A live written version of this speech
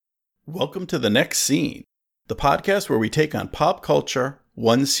Welcome to The Next Scene, the podcast where we take on pop culture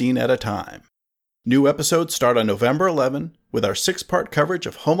one scene at a time. New episodes start on November 11 with our 6-part coverage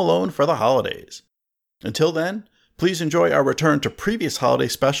of Home Alone for the holidays. Until then, please enjoy our return to previous holiday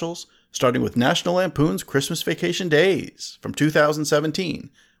specials, starting with National Lampoon's Christmas Vacation Days from 2017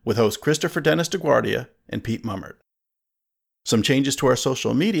 with hosts Christopher Dennis DeGuardia and Pete Mummert. Some changes to our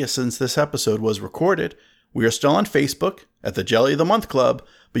social media since this episode was recorded. We are still on Facebook at the Jelly of the Month Club,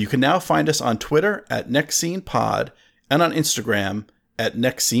 but you can now find us on Twitter at Next Scene Pod and on Instagram at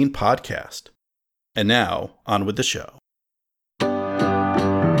Next Scene Podcast. And now, on with the show.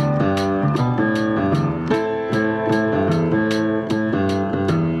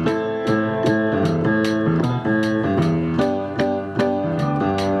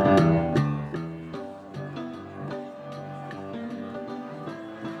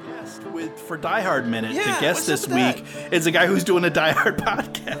 For Die Hard Minute, the guest this week is a guy who's doing a Die Hard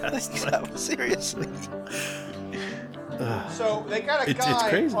podcast. Seriously. So they got a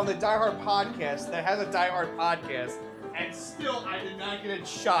guy on the Die Hard podcast that has a Die Hard podcast, and still I did not get a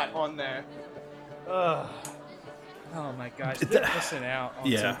shot on there. Oh my gosh, they're missing out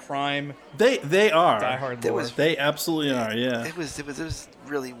on some prime. They are Die Hard lore. They absolutely are. Yeah, it was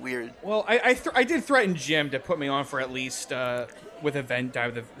really weird. Well, I did threaten Jim to put me on for at least with Die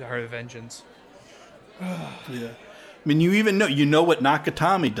with the Heart of Vengeance. Yeah. I mean, you know what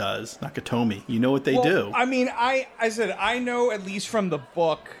Nakatomi does. Nakatomi. You know what they do. I mean, I said I know at least from the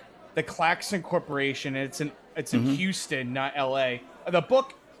book, the Klaxon Corporation. And it's in Houston, not L.A. The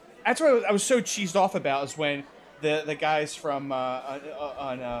book. That's what I was so cheesed off about is when the guys from what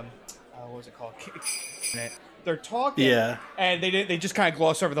was it called? They're talking. Yeah. And they just kind of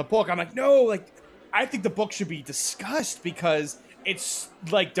gloss over the book. I'm like, no, like I think the book should be discussed because it's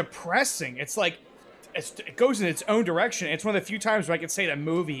like depressing. It's like. It goes in its own direction. It's one of the few times where I can say the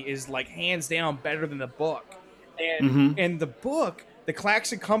movie is like hands down better than the book. And in the book, the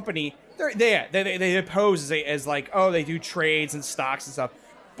Klaxon Company, they pose as like, oh, they do trades and stocks and stuff.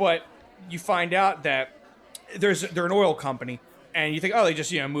 But you find out that they're an oil company, and you think, oh, they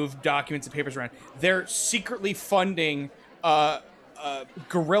just move documents and papers around. They're secretly funding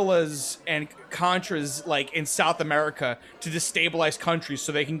guerrillas and contras like in South America to destabilize countries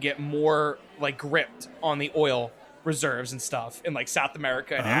so they can get more like gripped on the oil reserves and stuff in like South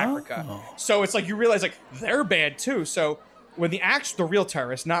America and Africa. So it's like you realize like they're bad too. So when the real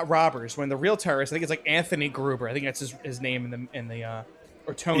terrorists, not robbers, when the real terrorists, I think it's like Anthony Gruber, I think that's his name in the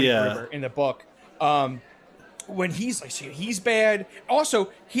or Tony Gruber in the book. When he's like, he's bad.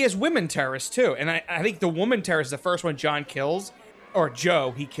 Also, he has women terrorists too, and I think the woman terrorist is the first one John kills. Or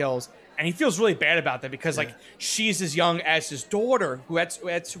Joe, he kills, and he feels really bad about that because like she's as young as his daughter, that's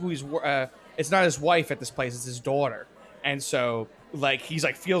who he's. It's not his wife at this place; it's his daughter, and so like he's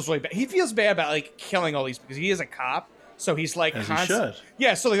like feels really bad. He feels bad about like killing all these because he is a cop, so he's like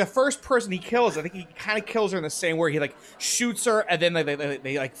yeah. So like the first person he kills, I think he kind of kills her in the same way. He like shoots her, and then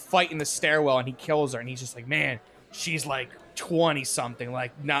they like fight in the stairwell, and he kills her, and he's just like, man, she's like 20 something,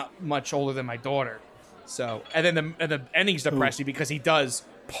 like not much older than my daughter. So, and then the ending's depressing because he does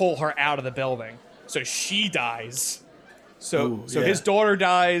pull her out of the building. So she dies. So his daughter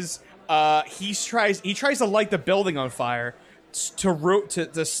dies. He tries to light the building on fire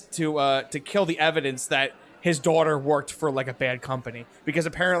to kill the evidence that his daughter worked for like a bad company because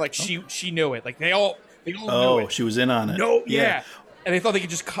apparently like she knew it. Like they all knew it. She was in on it. No, yeah. And they thought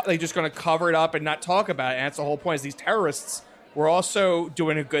they just going to cover it up and not talk about it. And that's the whole point. Is these terrorists were also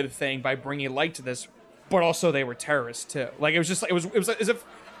doing a good thing by bringing light to this. But also they were terrorists too. Like it was just like it was like, as if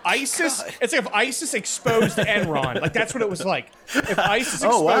ISIS. It's like if ISIS exposed Enron. Like that's what it was like. If ISIS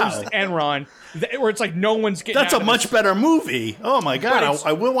exposed Enron, where it's like no one's getting. That's a much better movie. Oh my god,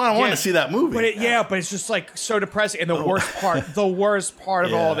 I want to see that movie. But it's just like so depressing. And the worst part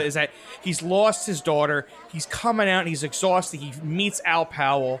of all of it is that he's lost his daughter. He's coming out and he's exhausted. He meets Al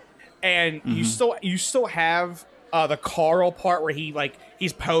Powell, and you still have. The Carl part where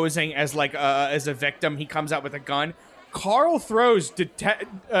he's posing as as a victim. He comes out with a gun. Carl throws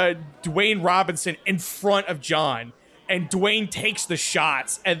Dwayne Robinson in front of John, and Dwayne takes the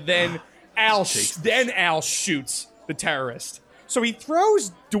shots, and then Al shoots the terrorist. So he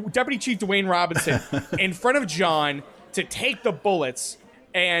throws Deputy Chief Dwayne Robinson in front of John to take the bullets,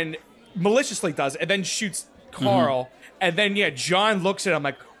 and maliciously does it, and then shoots Carl. And then John looks at him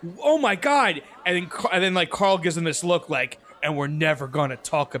like, oh my god, and then like Carl gives him this look like, and we're never gonna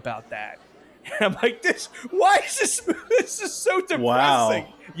talk about that. And I'm like, why is this is so depressing.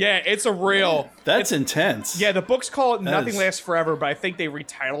 Wow. Yeah, it's a real that's intense. Yeah, the book's called Nothing Lasts Forever, but I think they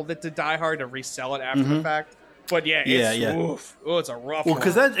retitled it to Die Hard to resell it after the fact. But yeah, oof. Oh, it's a rough one.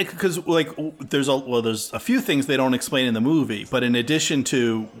 Because there's a few things they don't explain in the movie, but in addition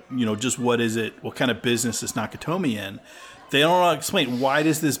to, just what kind of business is Nakatomi in, they don't explain why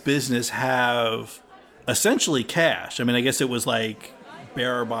does this business have essentially cash. I mean, I guess it was like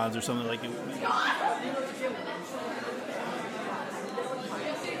bearer bonds or something like it.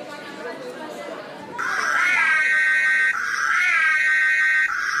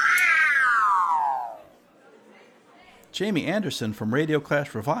 Jamie Anderson from Radio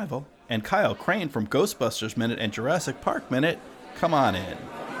Clash Revival and Kyle Crane from Ghostbusters Minute and Jurassic Park Minute, come on in.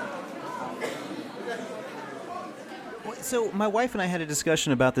 So my wife and I had a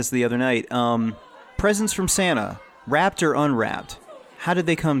discussion about this the other night. Presents from Santa, wrapped or unwrapped, how did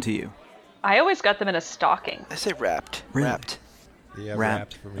they come to you? I always got them in a stocking. I say wrapped. Really? Wrapped. Yeah,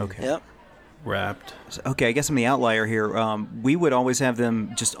 wrapped for me. Okay. Yep. Wrapped. Okay, I guess I'm the outlier here. We would always have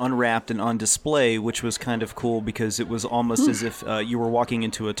them just unwrapped and on display, which was kind of cool because it was almost as if you were walking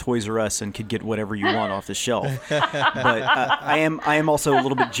into a Toys R Us and could get whatever you want off the shelf. But I am also a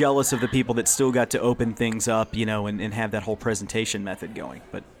little bit jealous of the people that still got to open things up, and have that whole presentation method going.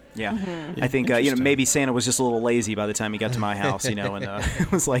 But yeah, I think maybe Santa was just a little lazy by the time he got to my house, and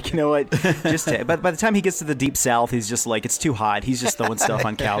was like, you know what, but by the time he gets to the Deep South, he's just like, it's too hot. He's just throwing stuff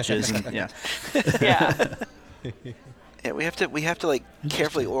on couches, and yeah. Yeah, we have to like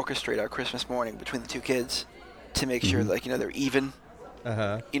carefully orchestrate our Christmas morning between the two kids to make sure they're even.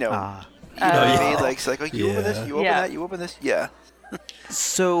 You know what I mean? Like, it's like, oh, you open this, you open that, you open this, yeah.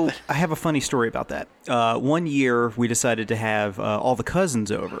 So I have a funny story about that. One year we decided to have all the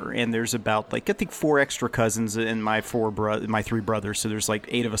cousins over, and there's about I think 4 extra cousins and my 3 brothers. So there's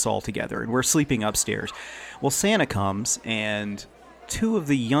 8 of us all together, and we're sleeping upstairs. Well, Santa comes, and 2 of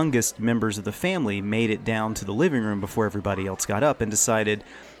the youngest members of the family made it down to the living room before everybody else got up and decided,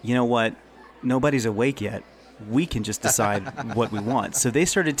 you know what, nobody's awake yet. We can just decide what we want. So they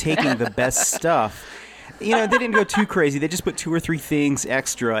started taking the best stuff. They didn't go too crazy. They just put 2 or 3 things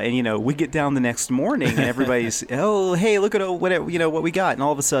extra, and we get down the next morning, and everybody's, oh, hey, look at what we got, and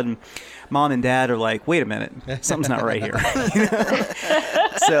all of a sudden, Mom and Dad are like, wait a minute, something's not right here.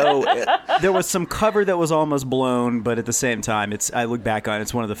 So there was some cover that was almost blown, but at the same time, I look back on it,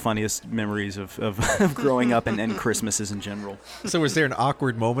 it's one of the funniest memories of growing up and Christmases in general. So was there an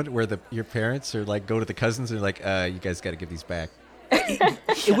awkward moment where your parents are go to the cousins and are like, you guys got to give these back?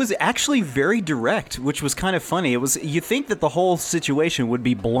 It was actually very direct, which was kind of funny. You think that the whole situation would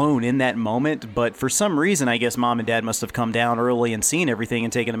be blown in that moment, but for some reason, I guess Mom and Dad must have come down early and seen everything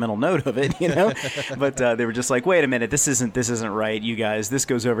and taken a mental note of it, But they were just like, wait a minute, this isn't right, you guys. This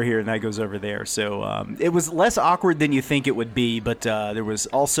goes over here and that goes over there. So it was less awkward than you think it would be, but there was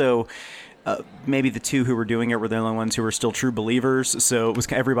also... maybe the 2 who were doing it were the only ones who were still true believers, so it was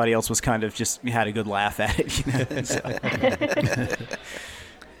everybody else was kind of just had a good laugh at it. So,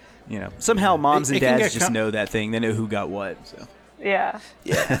 somehow moms and dads just know that thing. They know who got what. So. Yeah.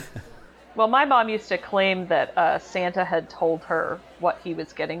 Well, my mom used to claim that Santa had told her what he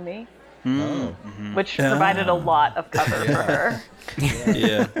was getting me, which provided a lot of cover for her.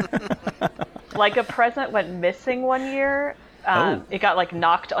 Yeah. A present went missing one year. It got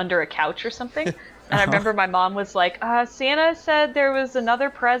knocked under a couch or something. And I remember my mom was like, Santa said there was another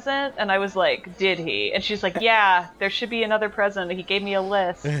present. And I was like, did he? And she's like, yeah, there should be another present. He gave me a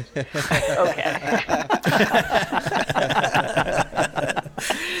list. Okay.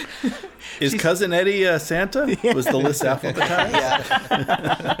 Is Cousin Eddie Santa? Was the list alphabetized?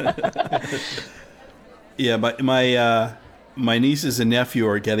 Yeah. My nieces and nephew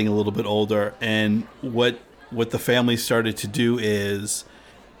are getting a little bit older, and what the family started to do is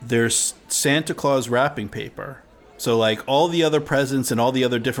there's Santa Claus wrapping paper. So all the other presents and all the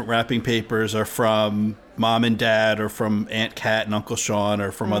other different wrapping papers are from Mom and Dad or from Aunt Kat and Uncle Sean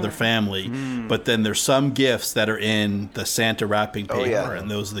or from other family. But then there's some gifts that are in the Santa wrapping paper,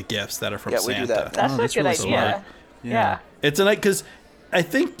 and those are the gifts that are from Santa. We do that. That's a good idea. Yeah. It's a nice, because I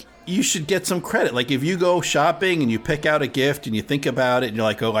think you should get some credit. If you go shopping and you pick out a gift and you think about it and you're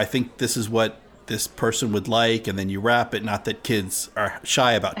like, oh, I think this is what this person would like, and then you wrap it, not that kids are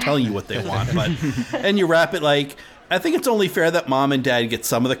shy about telling you what they want, but and you wrap it I think it's only fair that Mom and Dad get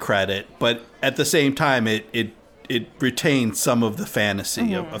some of the credit, but at the same time it retains some of the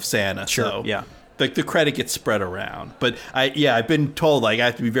fantasy of Santa. Sure. So yeah, the credit gets spread around. But I've been told I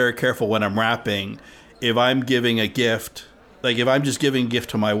have to be very careful when I'm wrapping. If I'm giving a gift, if I'm just giving a gift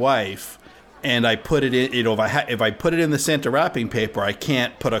to my wife and I put it in, if I put it in the Santa wrapping paper, I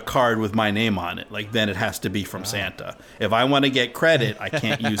can't put a card with my name on it. Then it has to be from Santa. If I want to get credit, I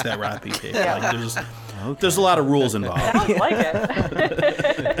can't use that wrapping paper. There's a lot of rules involved. Sounds like it.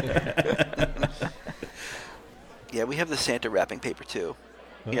 Yeah, we have the Santa wrapping paper too.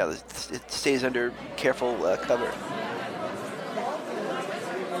 Huh? Yeah, it stays under careful cover.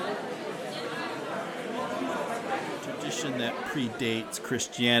 Tradition that predates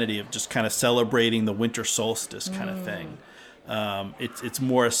Christianity of just kind of celebrating the winter solstice kind of thing. It's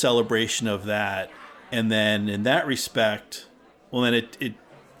more a celebration of that, and then in that respect, well, then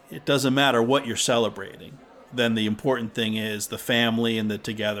it doesn't matter what you're celebrating. Then the important thing is the family and the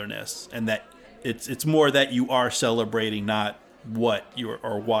togetherness, and that it's more that you are celebrating, not what you're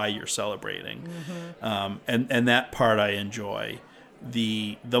or why you're celebrating. And that part I enjoy.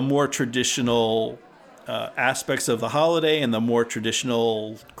 The more traditional aspects of the holiday and the more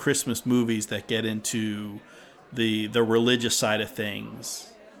traditional Christmas movies that get into the religious side of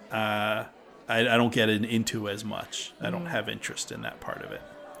things, I don't get into as much. I don't have interest in that part of it.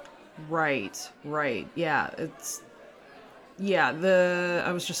 Right. Yeah,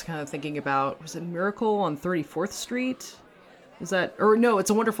 I was just kind of thinking about, was it Miracle on 34th Street? Is that, or no, It's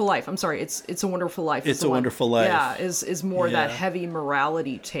a Wonderful Life. I'm sorry, It's a Wonderful Life. It's a Wonderful Life. Yeah, is more that heavy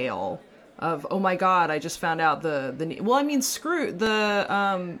morality tale of, oh my God, I just found out Scrooged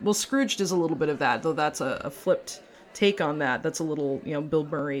is a little bit of that, though that's a flipped take on that. That's a little, Bill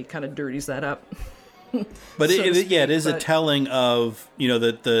Murray kind of dirties that up. But it is a telling of,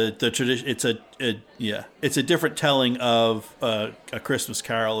 the tradition. It's a different telling of a Christmas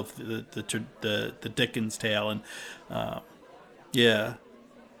Carol, of the Dickens tale, and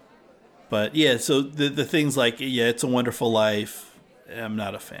But so the things like It's a Wonderful Life, I'm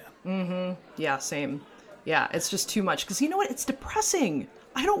not a fan. Yeah, same. Yeah, it's just too much, because you know what? It's depressing.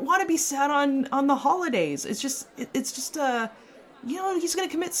 I don't want to be sad on the holidays. It's just he's going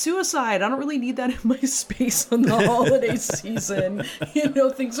to commit suicide. I don't really need that in my space on the holiday season.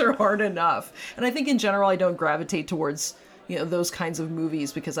 Things are hard enough. And I think in general, I don't gravitate towards, those kinds of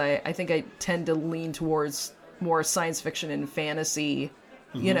movies, because I think I tend to lean towards more science fiction and fantasy,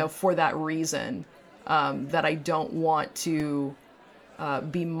 for that reason, that I don't want to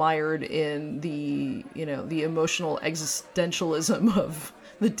be mired in the emotional existentialism of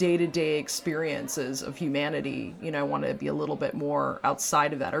the day-to-day experiences of humanity. I want to be a little bit more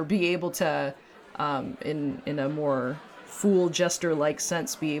outside of that, or be able to, in a more fool jester-like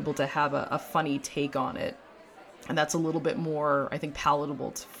sense, be able to have a funny take on it. And that's a little bit more, I think,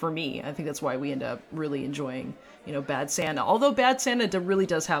 palatable for me. I think that's why we end up really enjoying, Bad Santa. Although Bad Santa really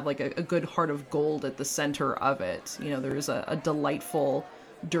does have like a good heart of gold at the center of it. There is a delightful,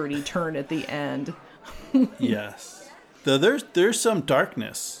 dirty turn at the end. Yes. Though there's some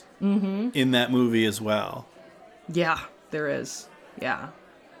darkness in that movie as well. Yeah, there is. Yeah.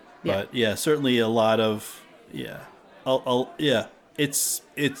 But certainly a lot of It's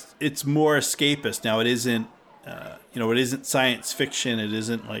more escapist. Now it isn't it isn't science fiction. It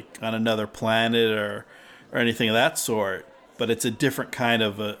isn't like on another planet or anything of that sort. But it's a different kind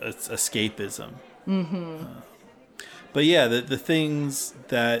of escapism. But the things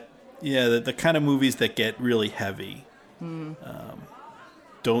that the kind of movies that get really heavy.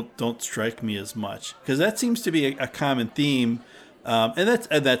 Don't strike me as much, because that seems to be a common theme, and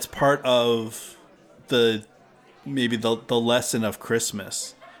that's part of the lesson of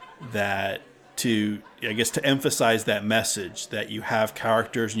Christmas, that to emphasize that message that you have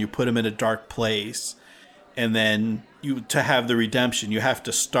characters and you put them in a dark place, and then to have the redemption, you have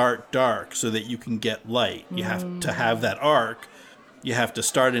to start dark so that you can get light. You have to have that arc. You have to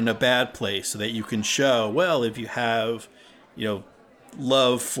start in a bad place so that you can show, well, if you have,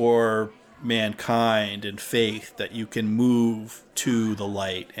 love for mankind and faith, that you can move to the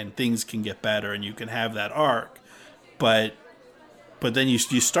light and things can get better and you can have that arc. But then you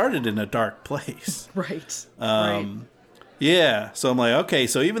started in a dark place. Right. Yeah. So I'm like, okay,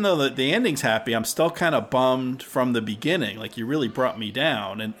 so even though the ending's happy, I'm still kind of bummed from the beginning. Like, you really brought me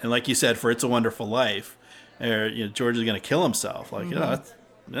down. And like you said, for It's a Wonderful Life, George is going to kill himself. Like,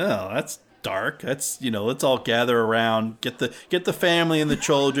 that's dark. That's, let's all gather around, get the family and the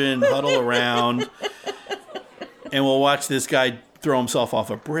children, huddle around, and we'll watch this guy throw himself off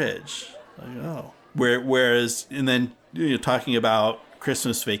a bridge. Like, oh. Whereas, and then talking about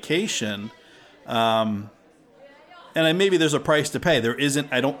Christmas Vacation, and maybe there's a price to pay. There isn't.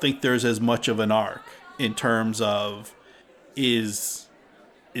 I don't think there's as much of an arc in terms of is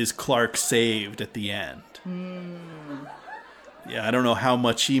Clark saved at the end. Yeah, I don't know how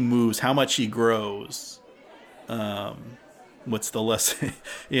much he moves, how much he grows. What's the lesson?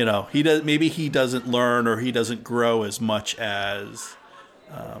 He does. Maybe he doesn't learn, or he doesn't grow as much as,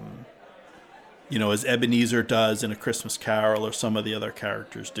 as Ebenezer does in A Christmas Carol, or some of the other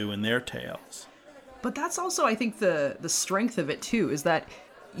characters do in their tales. But that's also, I think, the strength of it too, is that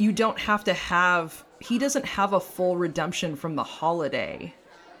you don't have to have, he doesn't have a full redemption from the holiday.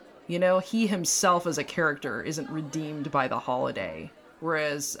 You know, he himself as a character isn't redeemed by the holiday.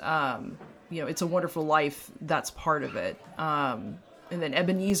 Whereas, you know, It's a Wonderful Life, that's part of it. And then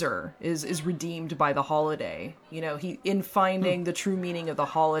Ebenezer is redeemed by the holiday. You know, he, in finding the true meaning of the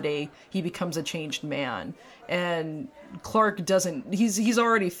holiday, he becomes a changed man. And Clark doesn't, he's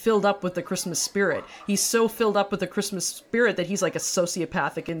already filled up with the Christmas spirit. He's so filled up with the Christmas spirit that he's like a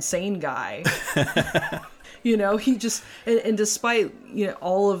sociopathic, insane guy. You know, he just, and despite, you know,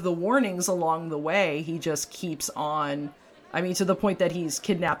 all of the warnings along the way, he just keeps on. I mean, to the point that he's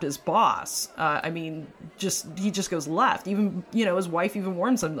kidnapped his boss. I mean, he just goes left. Even, you know, his wife even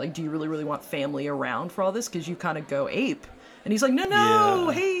warns him, like, do you really, really want family around for all this? Because you kind of go ape. And he's like, no,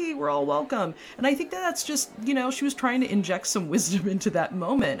 hey, we're all welcome. And I think that's just, you know, she was trying to inject some wisdom into that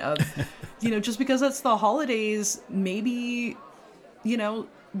moment of, you know, just because it's the holidays, maybe, you know,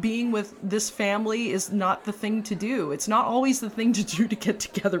 being with this family is not the thing to do. It's not always the thing to do to get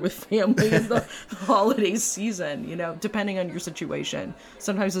together with family in the holiday season, you know, depending on your situation.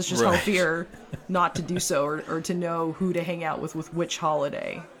 Sometimes it's just healthier not to do so, or to know who to hang out with which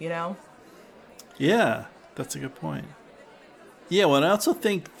holiday, you know? Yeah, that's a good point. Yeah, well, I also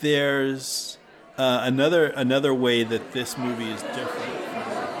think there's another way that this movie is different.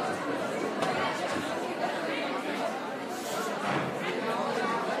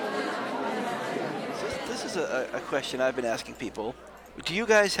 A question I've been asking people. Do you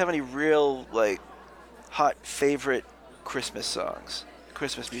guys have any real, like, hot favorite Christmas songs?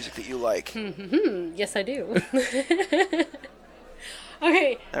 Christmas music that you like? Yes, I do.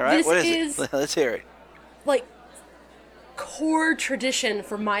 Okay. All right, what is it? Let's hear it. Like, core tradition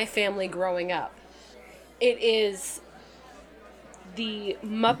for my family growing up. It is the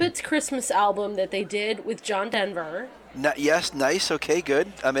Muppets Christmas album that they did with John Denver. Yes, nice, okay,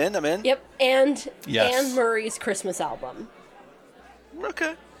 good. I'm in. Yep, and Anne Murray's Christmas album.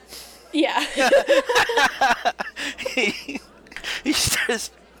 Okay. Yeah. he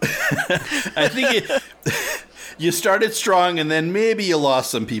starts... I think you started strong, and then maybe you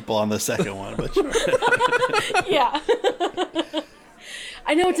lost some people on the second one. But sure. Yeah.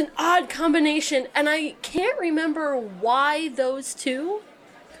 I know it's an odd combination, and I can't remember why those two.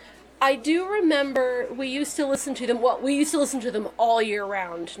 I do remember we used to listen to them. Well, we used to listen to them all year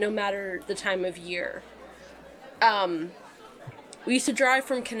round, no matter the time of year. We used to drive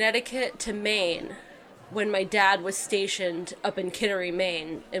from Connecticut to Maine when my dad was stationed up in Kittery,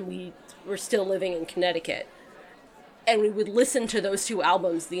 Maine, and we were still living in Connecticut. And we would listen to those two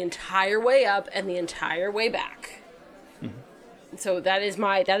albums the entire way up and the entire way back. Mm-hmm. So that is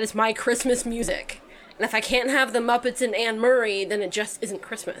my Christmas music. And if I can't have the Muppets and Anne Murray, then it just isn't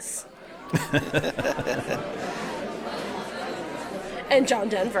Christmas. And John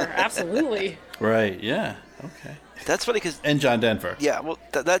Denver, absolutely. Right, yeah, okay. That's funny because... And John Denver. Yeah, well,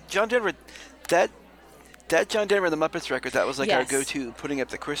 that John Denver, that John Denver and the Muppets record, that was like our go-to putting up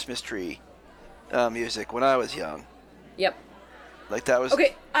the Christmas tree music when I was young. Yep. Like that was...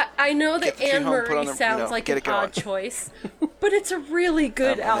 Okay, I know that Anne Murray sounds like an odd choice, but it's a really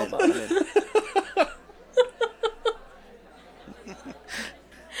good album.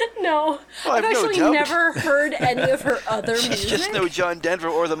 No, I've actually never heard any of her other music. Just no John Denver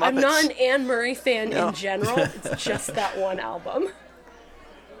or the Muppets. I'm not an Anne Murray fan in general. It's just that one album.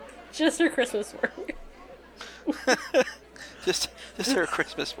 Just her Christmas work. just her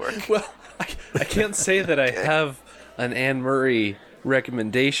Christmas work. Well, I can't say that I have an Anne Murray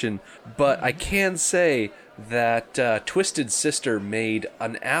recommendation, but I can say that Twisted Sister made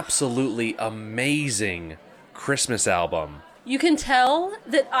an absolutely amazing Christmas album. You can tell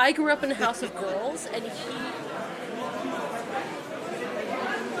that I grew up in a house of girls, and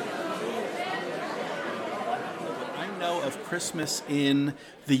I know of Christmas in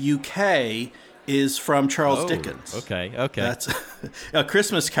the UK is from Charles Dickens. Okay. That's A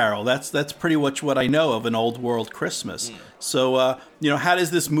Christmas Carol. That's pretty much what I know of an old world Christmas. So, how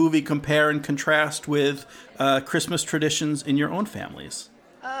does this movie compare and contrast with Christmas traditions in your own families?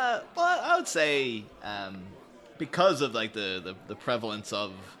 Well, I would say because of like the prevalence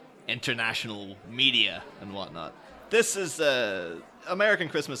of international media and whatnot, this is American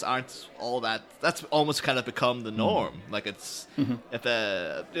Christmas aren't all that. That's almost kind of become the norm. Like it's if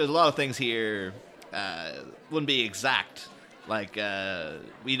there's a lot of things here wouldn't be exact. Like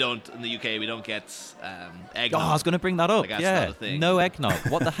we don't in the UK we don't get eggnog. Oh, I was going to bring that up. Like, no eggnog.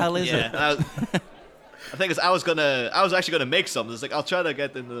 What the hell is it? I think I was actually gonna make some. It's like I'll try to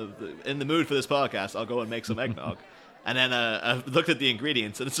get in the mood for this podcast. I'll go and make some eggnog, and then I looked at the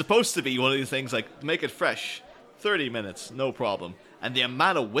ingredients, and it's supposed to be one of these things like make it fresh, 30 minutes, no problem. And the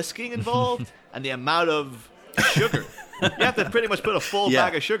amount of whisking involved and the amount of sugar. You have to pretty much put a full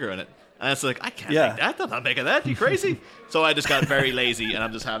bag of sugar in it. And it's like, I can't make that. I'm not making that. You crazy? So I just got very lazy, and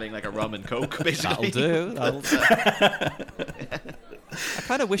I'm just having like a rum and Coke, basically. That'll do. I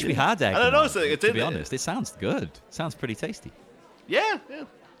kind of wish we had egg. I don't know. To be honest, it sounds good. Sounds pretty tasty. Yeah.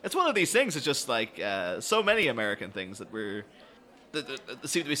 It's one of these things. It's just like so many American things that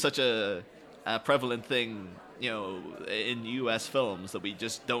seem to be such a prevalent thing, in U.S. films that we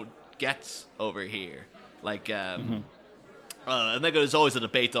just don't get over here. Like, and then there's always a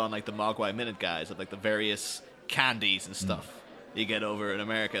debate on like the Mogwai Minute guys of like the various candies and stuff you get over in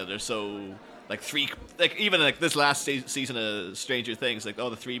America. They're so like even like this last season of Stranger Things, like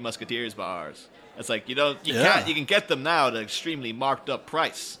the Three Musketeers bars. It's like you can get them now at an extremely marked up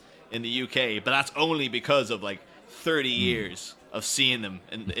price in the UK, but that's only because of like 30 years of seeing them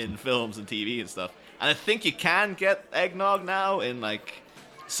in films and TV and stuff. And I think you can get eggnog now in like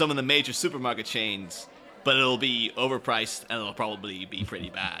some of the major supermarket chains, but it'll be overpriced and it'll probably be pretty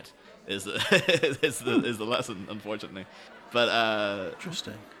bad. Is the lesson, unfortunately. But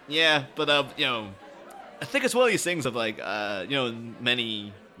interesting. Yeah, but I think it's one of these things of like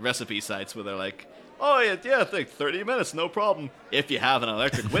many recipe sites where they're like, oh yeah, I think 30 minutes, no problem, if you have an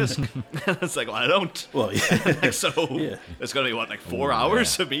electric whisk. It's like, well, I don't. Well, yeah. It's going to be 4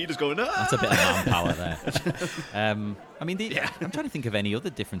 hours of me just going, That's a bit of manpower there. I mean, I'm trying to think of any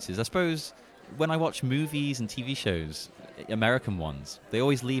other differences. I suppose when I watch movies and TV shows, American ones, they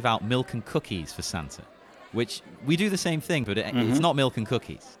always leave out milk and cookies for Santa, which we do the same thing, but it's not milk and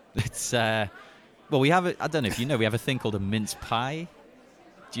cookies. It's, we have I don't know if you know, we have a thing called a mince pie.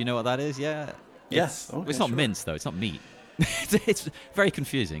 Do you know what that is? Yeah. Yes. It's not mince, though. It's not meat. It's very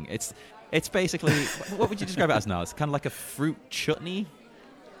confusing. It's basically, what would you describe it as now? It's kind of like a fruit chutney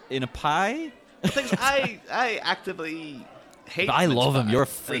in a pie. I actively hate. But I love them. You're a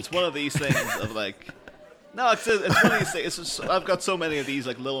freak. It's one of these things of like, no, it's one of these things. It's just, I've got so many of these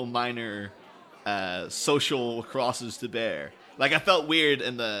like little minor social crosses to bear. Like I felt weird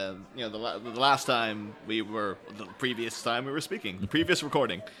in the last time the previous time we were speaking, the previous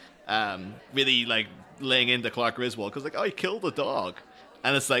recording. Really like laying into Clark Griswold because like, oh, he killed a dog,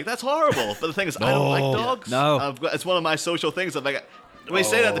 and it's like that's horrible. But the thing is, I don't like dogs. No, it's one of my social things. Of like when I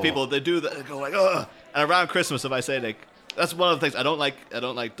say that to people, they do that. They go like, oh. And around Christmas, if I say like, that's one of the things I don't like. I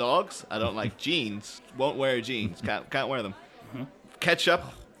don't like dogs. I don't like jeans. Won't wear jeans. Can't wear them. Ketchup.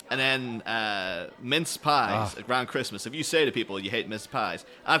 And then mince pies around Christmas. If you say to people you hate mince pies,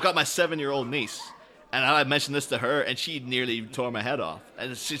 I've got my 7-year-old niece. And I mentioned this to her, and she nearly tore my head off.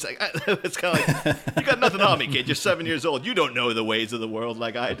 And she's like, it's kind of like, you got nothing on me, kid. You're 7 years old. You don't know the ways of the world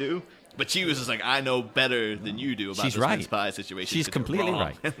like I do. But she was just like, I know better than you do about this mince pie situation. She's completely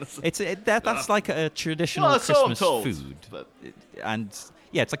right. That's like a traditional Christmas food. But... And,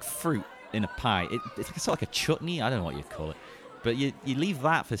 yeah, it's like fruit in a pie. It's sort of like a chutney. I don't know what you'd call it. But you leave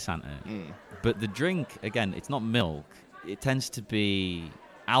that for Santa. But the drink, again, it's not milk. It tends to be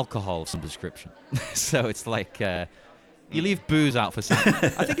alcohol of some description. So it's like you leave booze out for Santa.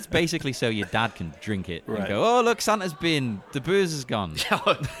 I think it's basically so your dad can drink it and go, oh, look, Santa's been, the booze is gone. Yeah,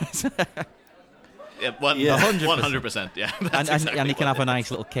 100%. Yeah, and he can have a nice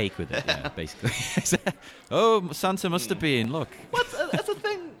little cake with it, yeah, basically. Oh, Santa must have been, look. That's the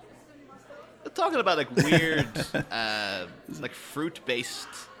thing. Talking about like weird like fruit-based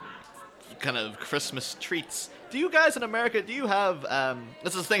kind of Christmas treats. Do you guys in America, do you have,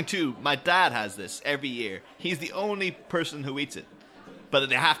 this is the thing too, my dad has this every year. He's the only person who eats it, but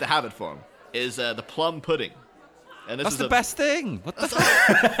they have to have it for him, is the plum pudding. And that's the best thing. What the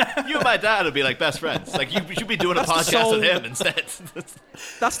fuck? You and my dad would be like best friends. Like you should be doing a podcast with him instead.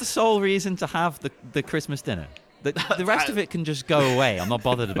 That's the sole reason to have the Christmas dinner. The rest of it can just go away. I'm not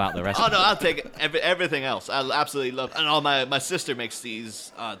bothered about the rest of it. Oh, no, I'll take everything else. I absolutely love it. And all my sister makes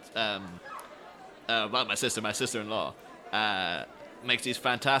these, not my sister, my sister-in-law, makes these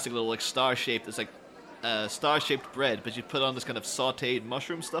fantastic little, like, star-shaped, it's like star-shaped bread, but you put on this kind of sautéed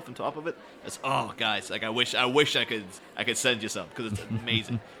mushroom stuff on top of it. It's, oh, guys, like, I wish I could send you some, because it's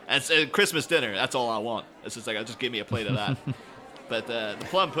amazing. And it's a Christmas dinner. That's all I want. It's just like, just give me a plate of that. But the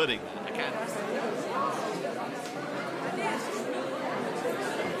plum pudding, I can't...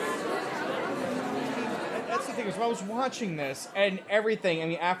 That's the thing, is when I was watching this and everything, I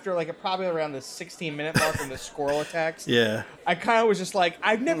mean, after like probably around the 16-minute mark when the squirrel attacks, I kind of was just like,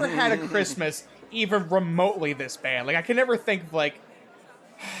 I've never had a Christmas even remotely this bad. Like, I can never think of like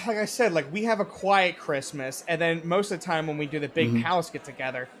I said, like, we have a quiet Christmas, and then most of the time when we do the big house get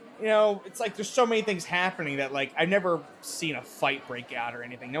together, you know, it's like there's so many things happening that like I've never seen a fight break out or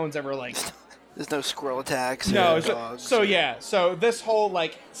anything. No one's ever like There's no squirrel attacks. No. So this whole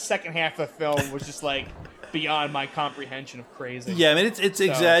like second half of the film was just like beyond my comprehension of crazy. Yeah, I mean it's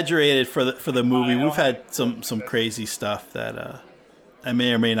exaggerated for the movie. We've had some crazy stuff that I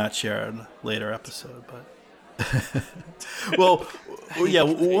may or may not share in a later episode, but. Well, yeah.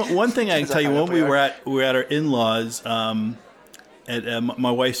 One thing I can tell you, when we were at our in-laws, at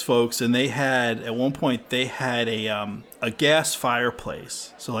my wife's folks, and they had at one point a gas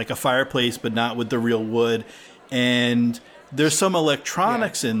fireplace, so like a fireplace, but not with the real wood, and there's some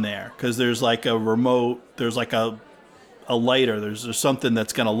electronics in there because there's like a remote, there's like a lighter, there's something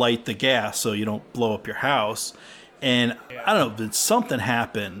that's going to light the gas so you don't blow up your house. And I don't know, something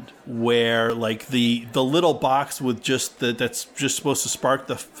happened where like the little box with that's just supposed to spark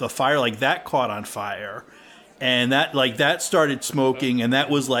the fire, like that caught on fire, and that started smoking, and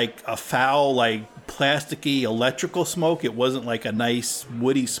that was like a foul, like plasticky electrical smoke. It wasn't like a nice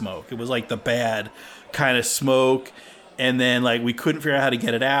woody smoke. It was like the bad kind of smoke. And then like we couldn't figure out how to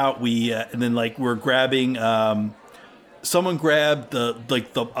get it out. And then like we're grabbing. Someone grabbed a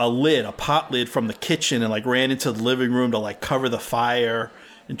pot lid from the kitchen and like ran into the living room to like cover the fire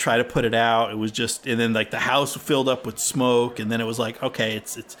and try to put it out. It was just, and then like the house filled up with smoke, and then it was like, okay,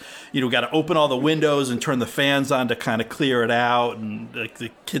 it's got to open all the windows and turn the fans on to kind of clear it out, and like the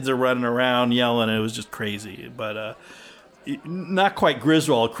kids are running around yelling. And it was just crazy, but not quite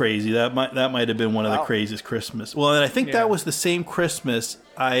Griswold crazy. That might have been one of the craziest Christmas. Well, and I think that was the same Christmas.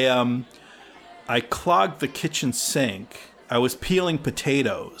 I clogged the kitchen sink. I was peeling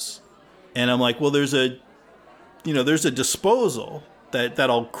potatoes, and I'm like, well, there's a disposal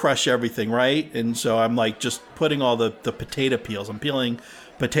that'll crush everything, right? And so I'm like just putting all the potato peels. I'm peeling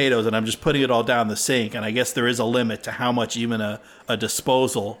potatoes, and I'm just putting it all down the sink. And I guess there is a limit to how much even a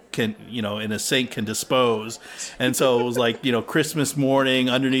disposal can, in a sink can dispose. And so it was like, Christmas morning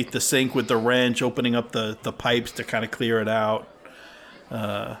underneath the sink with the wrench, opening up the pipes to kind of clear it out.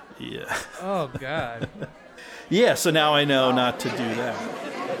 Yeah. Oh, God. Yeah, so now I know not to do that.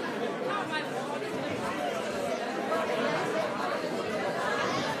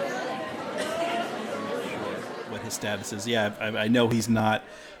 What his status is. Yeah, I know he's not.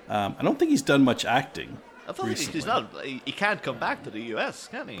 I don't think he's done much acting. I thought he's not. He can't come back to the U.S.,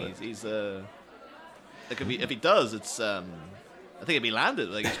 can he? But he's like if he does, it's. I think it'd be landed.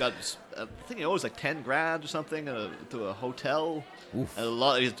 Like he's got, I think he owes like $10,000 or something to a hotel. Oof.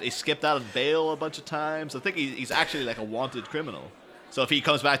 And he skipped out of bail a bunch of times. I think he's actually like a wanted criminal. So if he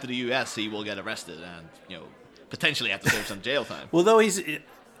comes back to the U.S., he will get arrested and potentially have to serve some jail time. Well, don't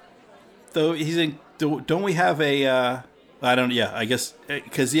we have a? I don't. Yeah, I guess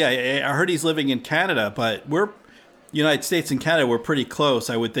because I heard he's living in Canada, but United States and Canada, we're pretty close.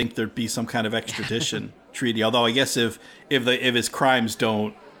 I would think there'd be some kind of extradition treaty. Although I guess if his crimes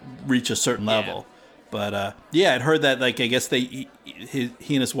don't reach a certain level, but I'd heard that like I guess he and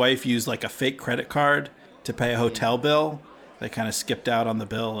his wife used like a fake credit card to pay a hotel bill. They kind of skipped out on the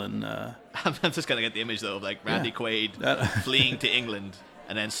bill, and I'm just gonna get the image though of like Randy Quaid fleeing to England.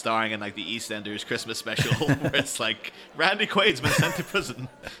 And then starring in like the EastEnders Christmas special, where it's like Randy Quaid's been sent to prison,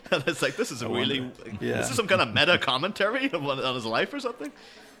 and it's like this is this is some kind of meta commentary on his life or something.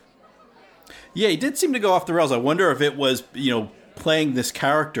 Yeah, he did seem to go off the rails. I wonder if it was playing this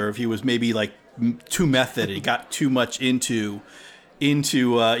character, if he was maybe like too method, he got too much into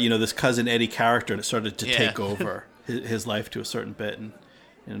this Cousin Eddie character, and it started to take over his life to a certain bit, and.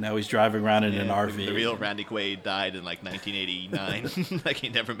 Now he's driving around in an RV. The real Randy Quaid died in like 1989. Like he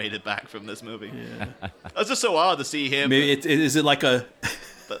never made it back from this movie. Yeah. It's just so odd to see him. Maybe is it like a?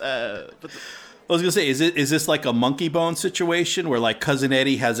 But I was gonna say, is this like a Monkey Bone situation where like Cousin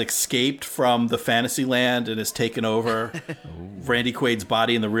Eddie has escaped from the fantasy land and has taken over Randy Quaid's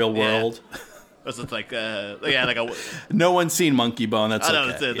body in the real world? Was it like No one's seen Monkey Bone. That's I know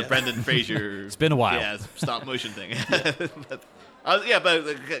it's the Brendan Fraser. It's been a while. Yeah, stop motion thing. But I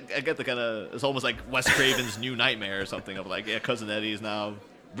get the kind of, it's almost like Wes Craven's New Nightmare or something of like, Cousin Eddie has now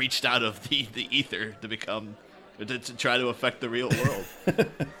reached out of the ether to try to affect the real world.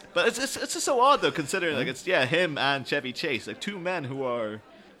 But it's just so odd though, considering like it's him and Chevy Chase, like two men who are.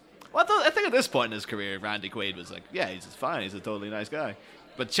 Well, I think at this point in his career, Randy Quaid was like, he's fine, he's a totally nice guy,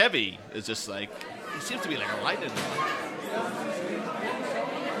 but Chevy is just like, he seems to be like a lightning.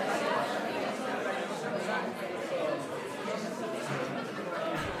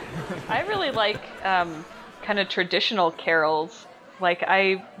 I really like kind of traditional carols. Like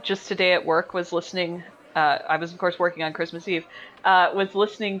I just today at work was listening. I was of course working on Christmas Eve. Was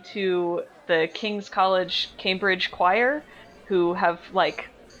listening to the King's College Cambridge Choir, who have like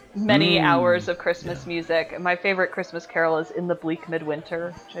many hours of Christmas music. My favorite Christmas carol is In the Bleak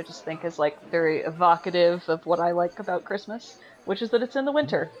Midwinter, which I just think is like very evocative of what I like about Christmas, which is that it's in the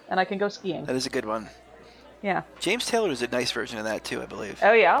winter and I can go skiing. That is a good one. Yeah. James Taylor is a nice version of that too, I believe.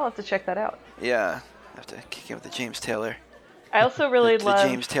 Oh yeah, I'll have to check that out. Yeah, I have to kick in with the James Taylor. I also really love the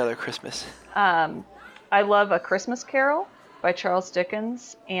James Taylor Christmas. I love A Christmas Carol by Charles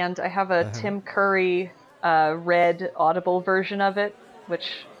Dickens, and I have a Tim Curry read Audible version of it,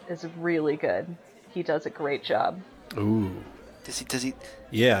 which is really good. He does a great job. Ooh. Does he?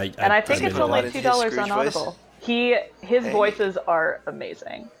 Yeah. I think it's only $2 on Audible. His voices are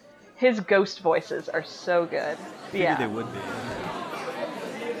amazing. His ghost voices are so good. Yeah. Maybe they would be.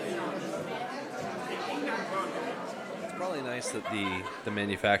 It's probably nice that the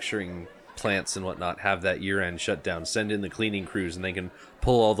manufacturing plants and whatnot have that year-end shutdown. Send in the cleaning crews, and they can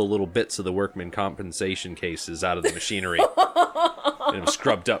pull all the little bits of the workman compensation cases out of the machinery and them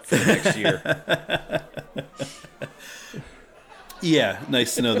scrubbed up for the next year. Yeah,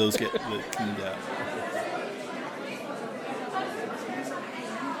 nice to know those get cleaned out.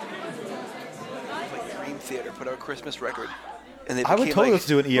 Dream Theater put out a Christmas record. And I would totally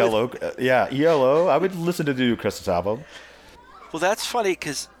listen to an ELO. ELO. I would listen to the new Christmas album. Well, that's funny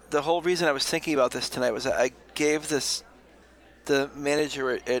because the whole reason I was thinking about this tonight was I gave the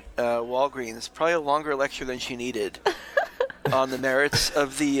manager at Walgreens probably a longer lecture than she needed on the merits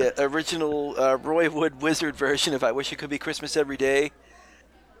of the original Roy Wood Wizard version of I Wish It Could Be Christmas Every Day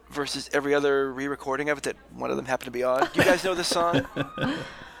versus every other re-recording of it that one of them happened to be on. Do you guys know this song?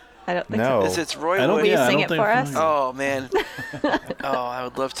 I don't think so. It's Roy Wood. Will you sing it for us? Oh, man. I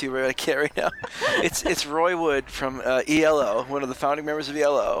would love to, but I can't right now. It's Roy Wood from ELO, one of the founding members of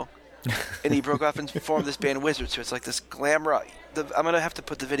ELO. And he broke off and formed this band Wizard, so it's like this glam rock. I'm going to have to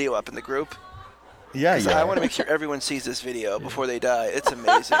put the video up in the group. Yeah. I want to make sure everyone sees this video before they die. It's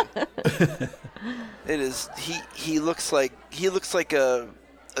amazing. It is. He looks like a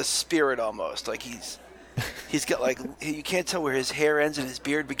spirit almost. Like he's got like you can't tell where his hair ends and his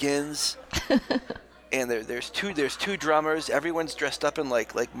beard begins. And there's two drummers. Everyone's dressed up in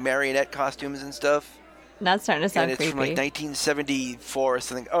like marionette costumes and stuff. That's starting to sound and it's creepy. from like 1974 or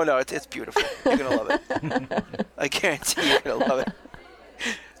something. Oh no, it's beautiful. You're gonna love it. I guarantee you're gonna love it.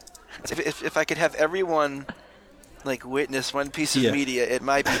 If I could have everyone like witness one piece of media at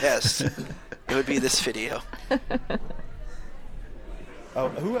my behest, it would be this video. Oh,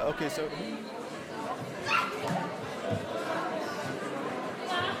 who? Okay, so.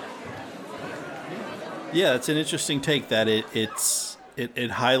 Yeah, it's an interesting take that it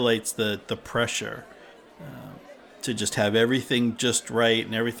highlights the pressure to just have everything just right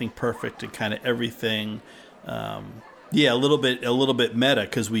and everything perfect and kind of everything. A little bit meta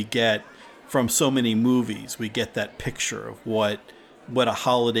because we get from so many movies we get that picture of what a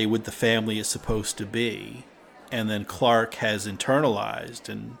holiday with the family is supposed to be, and then Clark has internalized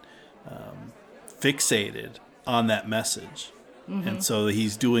and fixated on that message. Mm-hmm. And so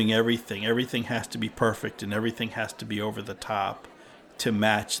he's doing everything. Everything has to be perfect and everything has to be over the top to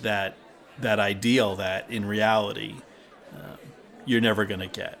match that ideal that in reality you're never going to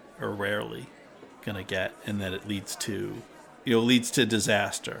get or rarely going to get, and that it leads to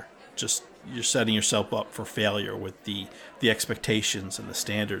disaster. Just you're setting yourself up for failure with the expectations and the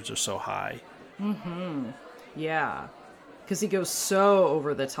standards are so high. Mm-hmm. Yeah. Because he goes so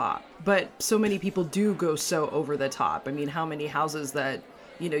over the top. But so many people do go so over the top. I mean, how many houses that,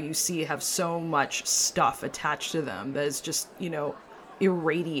 you see have so much stuff attached to them that is just,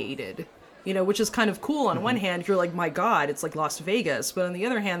 irradiated, which is kind of cool. On one hand, you're like, my God, it's like Las Vegas. But on the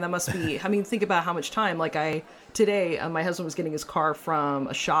other hand, that must be, think about how much time. Today, my husband was getting his car from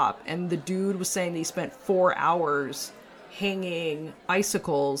a shop, and the dude was saying that he spent 4 hours hanging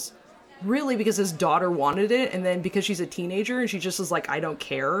icicles. Really, because his daughter wanted it, and then because she's a teenager, and she just is like, I don't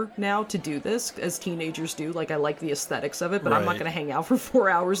care now to do this, as teenagers do. Like, I like the aesthetics of it, but I'm not going to hang out for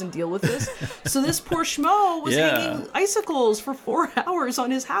 4 hours and deal with this. So this poor schmo was hanging icicles for 4 hours on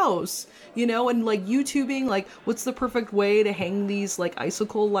his house, and like YouTubing, like, what's the perfect way to hang these like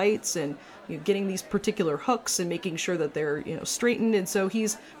icicle lights, and getting these particular hooks and making sure that they're straightened. And so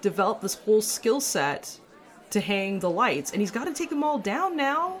he's developed this whole skill set to hang the lights, and he's got to take them all down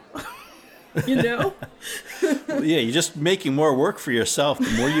now. Yeah, you're just making more work for yourself. The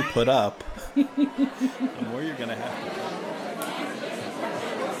more you put up, the more you're going to have to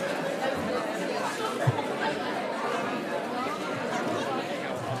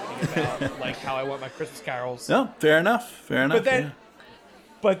about, like how I want my Christmas carols. No, fair enough.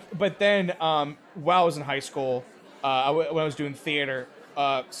 But then, while I was in high school, when I was doing theater,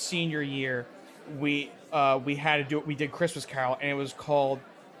 senior year, we did Christmas Carol, and it was called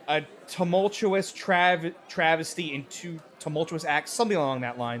a tumultuous travesty in 2 tumultuous acts, something along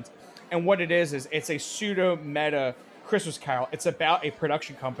that lines. And what it is it's a pseudo-meta Christmas Carol. It's about a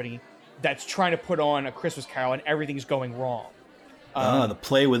production company that's trying to put on a Christmas Carol and everything's going wrong. The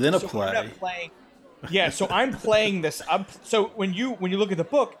play within a play. So I'm playing this. So when you look at the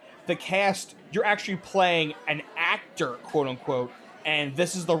book, the cast, you're actually playing an actor, quote unquote. And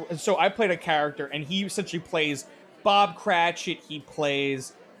this is so I played a character, and he essentially plays Bob Cratchit. He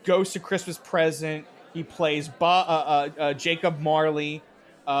plays Ghost of Christmas Present. He plays Jacob Marley.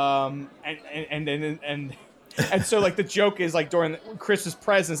 And so like the joke is like during Christmas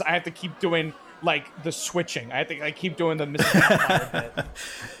Presents, I have to keep doing like the switching. I keep doing the Mr. Vampire bit.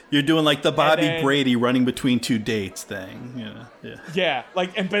 You're doing like the Bobby Brady running between 2 dates thing. Yeah.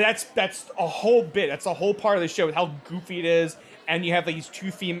 Like, but that's a whole bit. That's a whole part of the show. How goofy it is. And you have these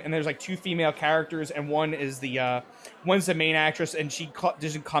there's like 2 female characters, and one is one's the main actress, and she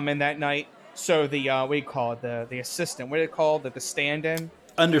doesn't come in that night. So the what do you call it? The assistant. What do they call the stand-in?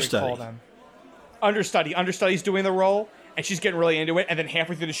 Understudy. Understudy's doing the role, and she's getting really into it. And then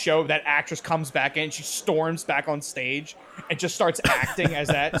halfway through the show, that actress comes back in. She storms back on stage and just starts acting as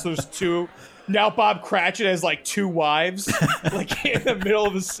that. So there's 2. Now Bob Cratchit has like 2 wives, like in the middle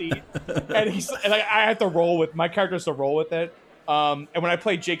of the scene, and I have to roll with my character has to roll with it. And when I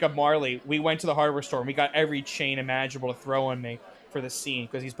played Jacob Marley, we went to the hardware store and we got every chain imaginable to throw on me for the scene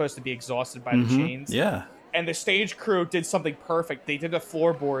because he's supposed to be exhausted by the chains. Yeah. And the stage crew did something perfect. They did the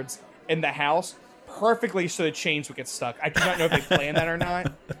floorboards in the house perfectly so the chains would get stuck. I do not know if they planned that or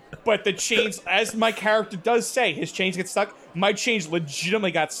not. But the chains, as my character does say, his chains get stuck. My chains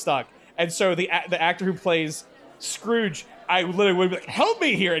legitimately got stuck. And so the actor who plays Scrooge, I literally would be like, help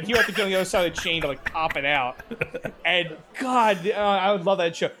me here. And he would have to get on the other side of the chain to like pop it out. And God, I would love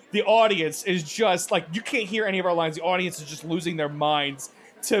that show. The audience is just like, you can't hear any of our lines. The audience is just losing their minds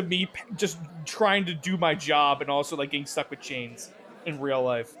to me just trying to do my job and also like getting stuck with chains in real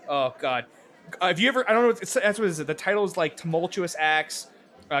life. Oh God. Have you ever, I don't know, that's what it is. The title is like Tumultuous Acts,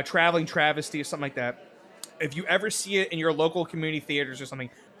 Traveling Travesty or something like that. If you ever see it in your local community theaters or something,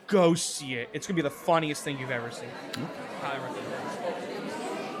 go see it. It's going to be the funniest thing you've ever seen. Highly recommend it.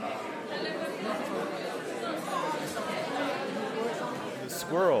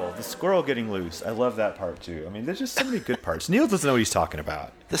 The squirrel getting loose. I love that part too. I mean, there's just so many good parts. Neil doesn't know what he's talking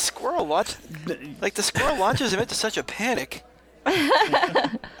about. The squirrel launches him into such a panic.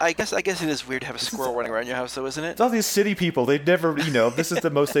 I guess it is weird to have a squirrel running around your house, though, isn't it? It's all these city people. They never, this is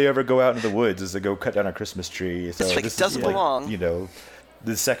the most they ever go out into the woods is to go cut down a Christmas tree. So it doesn't belong. Like,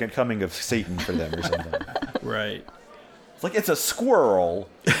 the second coming of Satan for them or something. Right. It's like it's a squirrel.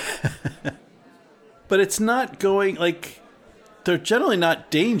 But it's not going like they're generally not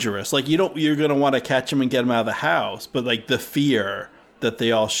dangerous. Like you're going to want to catch them and get them out of the house, but like the fear that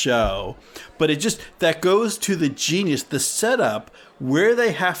they all show. But it just that goes to the genius, the setup, where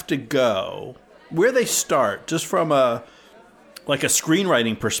they have to go, where they start, just from a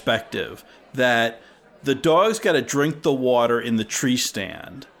screenwriting perspective, that the dog's got to drink the water in the tree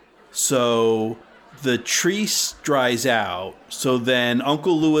stand. So the tree dries out. So then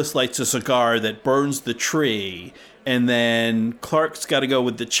Uncle Lewis lights a cigar that burns the tree. And then Clark's got to go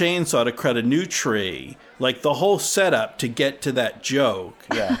with the chainsaw to cut a new tree. Like the whole setup to get to that joke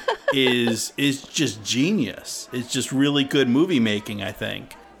is just genius. It's just really good movie making, I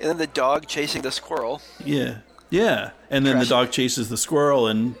think. And then the dog chasing the squirrel. Yeah. Yeah. And then the dog chases the squirrel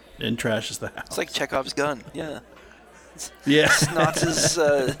and trashes the house. It's like Chekhov's gun. Yeah. Yeah. Snotzes?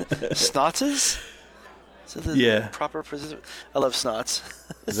 Proper possessor. I love snots.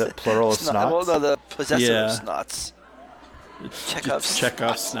 Is that plural of snots? Well, no, the possessor of snots. Chekhov's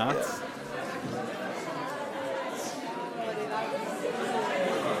snots.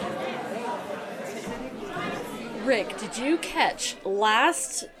 Rick, did you catch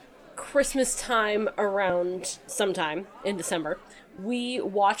last Christmas time around sometime in December? We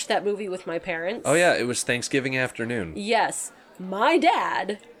watched that movie with my parents. Oh yeah, it was Thanksgiving afternoon. Yes. My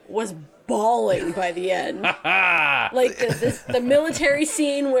dad was bawling by the end. Like the military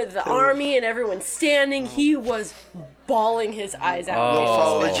scene with the army and everyone standing, he was bawling his eyes out.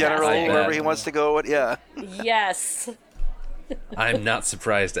 Follow the general wherever he wants to go. Yeah. Yes. I'm not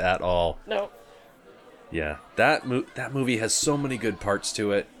surprised at all. No. Yeah, that movie has so many good parts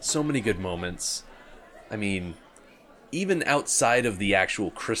to it, so many good moments. I mean, even outside of the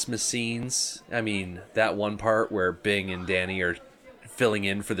actual Christmas scenes, I mean, that one part where Bing and Danny are filling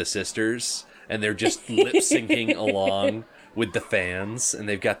in for the sisters, and they're just lip-syncing along with the fans, and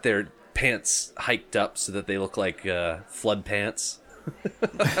they've got their pants hiked up so that they look like flood pants.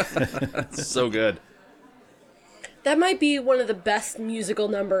 So good. That might be one of the best musical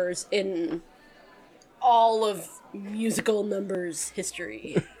numbers in all of musical numbers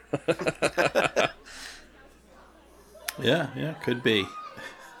history. Yeah, could be.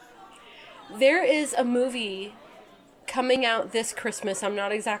 There is a movie coming out this Christmas. I'm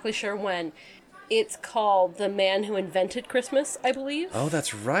not exactly sure when. It's called The Man Who Invented Christmas, I believe. Oh,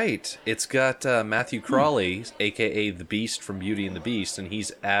 that's right. It's got Matthew Crawley, a.k.a. the Beast from Beauty and the Beast, and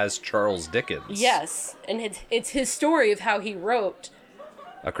he's as Charles Dickens. Yes, and it's his story of how he wrote...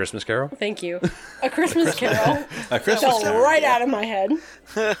 A Christmas Carol? Thank you. A Christmas Carol. A Christmas Fell Carol. right out of my head.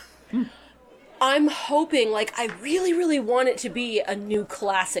 I'm hoping, I really, really want it to be a new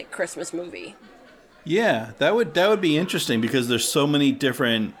classic Christmas movie. Yeah, that would be interesting because there's so many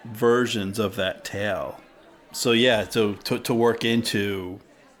different versions of that tale. So yeah, to work into,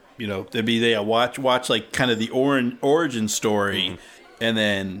 watch like kind of the origin story, and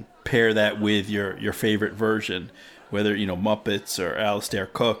then pair that with your favorite version, whether Muppets or Alistair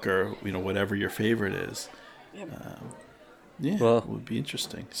Cook or whatever your favorite is. Yep. It would be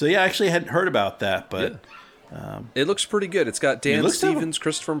interesting. So yeah, I actually hadn't heard about that, but it looks pretty good. It's got Dan Stevens,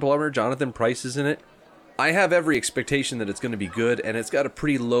 Christopher Plummer, Jonathan Pryce is in it. I have every expectation that it's going to be good, and it's got a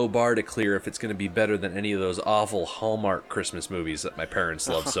pretty low bar to clear if it's going to be better than any of those awful Hallmark Christmas movies that my parents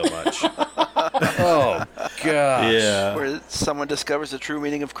love so much. Oh, gosh. Yeah. Where someone discovers the true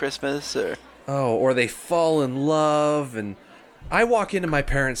meaning of Christmas, or they fall in love, and I walk into my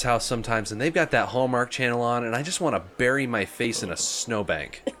parents' house sometimes, and they've got that Hallmark channel on, and I just want to bury my face in a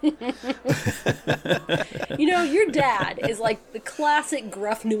snowbank. Your dad is like the classic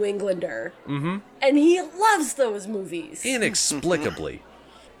gruff New Englander. Mm-hmm. And he loves those movies. Inexplicably.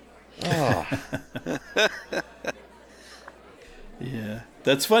 Oh. Yeah.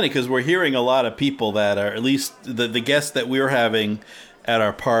 That's funny because we're hearing a lot of people that are, at least the guests that we're having at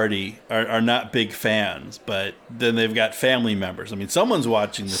our party are not big fans, but then they've got family members. I mean, someone's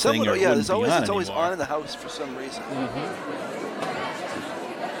watching the thing. Or it's always anymore. on in the house for some reason. Mm-hmm.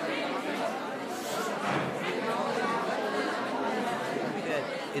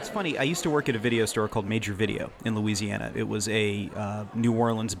 It's funny. I used to work at a video store called Major Video in Louisiana. It was a New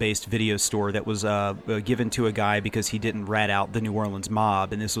Orleans-based video store that was given to a guy because he didn't rat out the New Orleans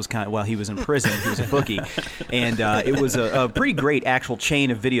mob, and this was kind of while he was in prison. He was a bookie, and it was a pretty great actual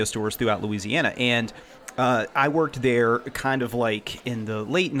chain of video stores throughout Louisiana. And I worked there kind of like in the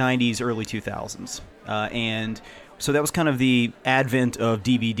late '90s, early 2000s, and so that was kind of the advent of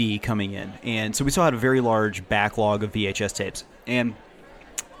DVD coming in, and so we still had a very large backlog of VHS tapes, and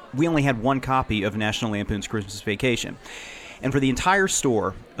we only had one copy of National Lampoon's Christmas Vacation. And for the entire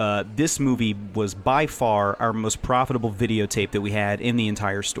store, this movie was by far our most profitable videotape that we had in the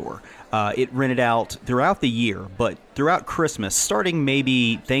entire store. It rented out throughout the year, but throughout Christmas, starting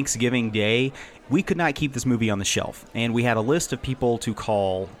maybe Thanksgiving Day, we could not keep this movie on the shelf. And we had a list of people to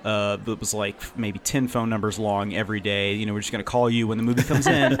call. It was like maybe 10 phone numbers long every day. We're just going to call you when the movie comes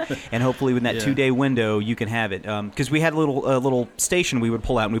in, and hopefully within that 2-day window, you can have it. Because we had a little station we would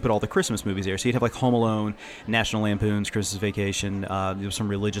pull out, and we put all the Christmas movies there. So you'd have like Home Alone, National Lampoon's Christmas Vacation. There was some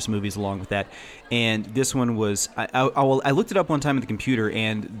religious movies along with that. And this one was, I looked it up one time at the computer,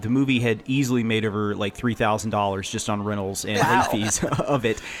 and the movie had easily made over like $3,000 just on rentals and late fees of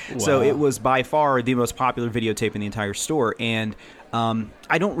it. Wow. So it was by far the most popular videotape in the entire store. And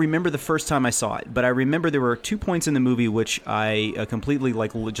I don't remember the first time I saw it, but I remember there were 2 points in the movie which I completely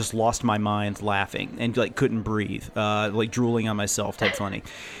just lost my mind laughing and couldn't breathe, drooling on myself type funny.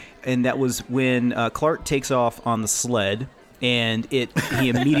 And that was when Clark takes off on the sled, and he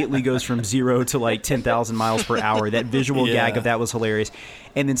immediately goes from 0 to 10,000 miles per hour. That visual gag of that was hilarious.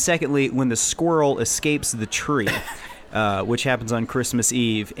 And then secondly, when the squirrel escapes the tree, which happens on Christmas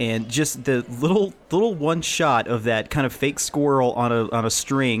Eve, and just the little one shot of that kind of fake squirrel on a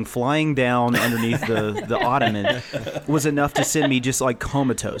string flying down underneath the ottoman was enough to send me just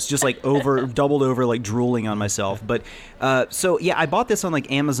comatose, just doubled over, drooling on myself. But so yeah, I bought this on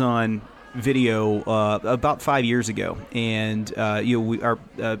Amazon Video about 5 years ago, and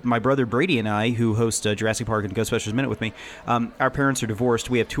my brother Brady and I, who host Jurassic Park and Ghostbusters Minute with me, our parents are divorced.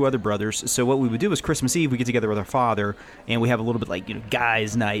 We have 2 other brothers, so what we would do is Christmas Eve we get together with our father, and we have a little bit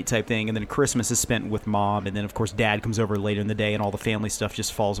guys' night type thing, and then Christmas is spent with Mom, and then of course Dad comes over later in the day, and all the family stuff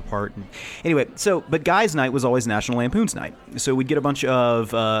just falls apart. And anyway, but guys' night was always National Lampoon's night, so we'd get a bunch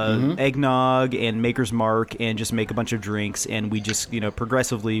of eggnog and Maker's Mark and just make a bunch of drinks, and we just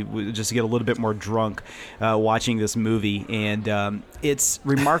progressively just get get a little bit more drunk watching this movie. And it's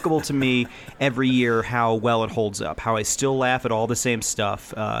remarkable to me every year how well it holds up, how I still laugh at all the same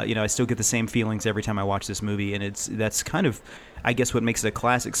stuff. I still get the same feelings every time I watch this movie. And that's kind of, I guess, what makes it a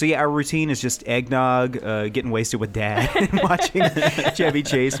classic. So, yeah, our routine is just eggnog, getting wasted with Dad, and watching Chevy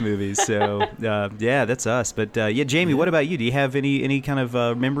Chase movies. So, yeah, that's us. But, yeah, Jamie, what about you? Do you have any kind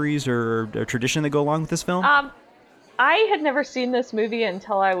of memories or tradition that go along with this film? I had never seen this movie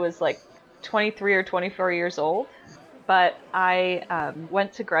until I was like 23 or 24 years old. But I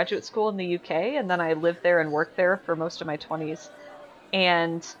went to graduate school in the UK, and then I lived there and worked there for most of my 20s.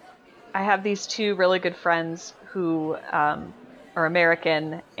 And I have these two really good friends who are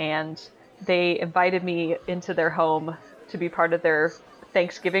American, and they invited me into their home to be part of their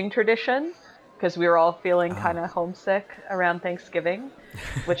Thanksgiving tradition, because we were all feeling kind of homesick around Thanksgiving,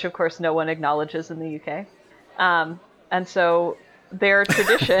 which of course no one acknowledges in the UK. And so their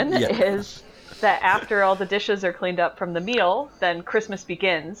tradition is that after all the dishes are cleaned up from the meal, then Christmas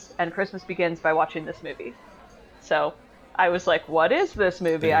begins, and Christmas begins by watching this movie. So I was like, what is this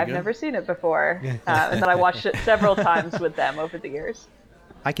movie? I've never seen it before. And then I watched it several times with them over the years.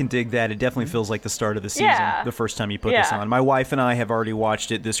 I can dig that. It definitely feels like the start of the season, the first time you put this on. My wife and I have already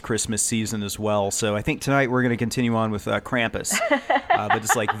watched it this Christmas season as well. So I think tonight we're going to continue on with Krampus. But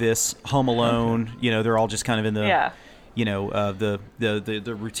it's like this, Home Alone, they're all just kind of in the... the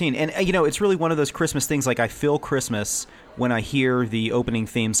routine. And, it's really one of those Christmas things. Like, I feel Christmas when I hear the opening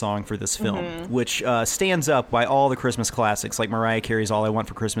theme song for this film, which stands up by all the Christmas classics, like Mariah Carey's All I Want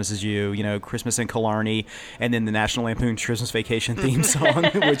for Christmas Is You, Christmas in Killarney, and then the National Lampoon's Christmas Vacation theme song,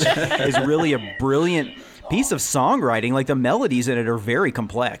 which is really a brilliant piece of songwriting. Like, the melodies in it are very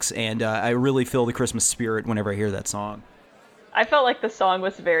complex, and I really feel the Christmas spirit whenever I hear that song. I felt like the song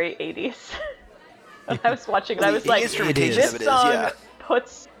was very 80s. When I was watching it, I was like, this song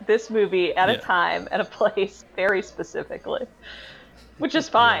puts this movie at a time and a place very specifically, which is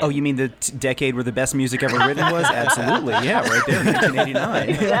fine. Oh, you mean the decade where the best music ever written was? Absolutely, yeah, right there, 1989.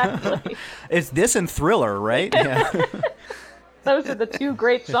 Exactly. It's this and Thriller, right? Yeah. Those are the two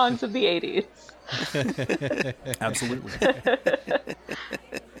great songs of the 80s. Absolutely.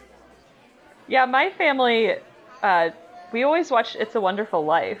 Yeah, my family, we always watched It's a Wonderful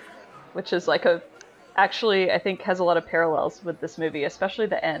Life, which is like actually, I think has a lot of parallels with this movie, especially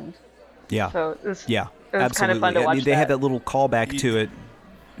the end. Yeah. So it was absolutely. kind of fun to watch. They had that little callback to it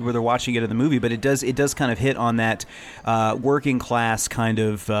where they're watching it in the movie, but it does kind of hit on that working class kind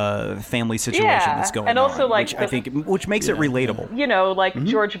of family situation that's going on. And also, like, which makes it relatable.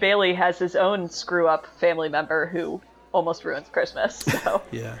 George Bailey has his own screw up family member who almost ruins Christmas. So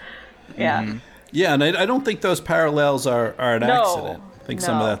yeah. Yeah, and I don't think those parallels are an accident. I think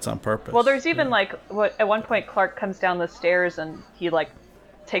some of that's on purpose. Well, there's even at one point Clark comes down the stairs and he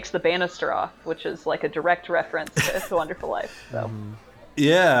takes the banister off, which is like a direct reference to It's a Wonderful Life. So.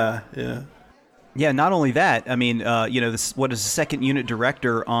 Yeah. Yeah, not only that, I mean, what is the second unit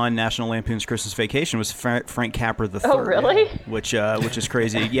director on National Lampoon's Christmas Vacation was Frank Capra III. Oh, really? Which is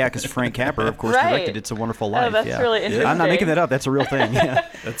crazy. Yeah, because Frank Capra, of course, directed It's a Wonderful Life. Oh, that's really interesting. I'm not making that up. That's a real thing.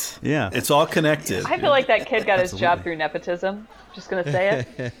 Yeah. It's all connected. I feel like that kid got his job through nepotism. Just going to say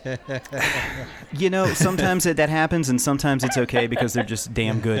it. Sometimes that happens, and sometimes it's okay because they're just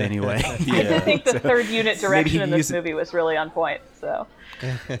damn good anyway. I think the third unit direction in this movie was really on point, so...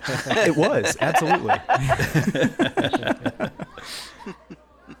 It was, absolutely.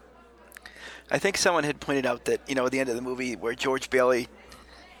 I think someone had pointed out that, at the end of the movie where George Bailey,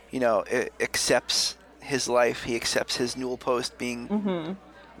 accepts his life, he accepts his newel post being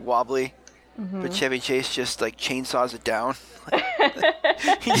wobbly, but Chevy Chase just, chainsaws it down.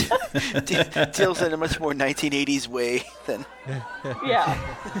 He deals in a much more 1980s way than... Yeah.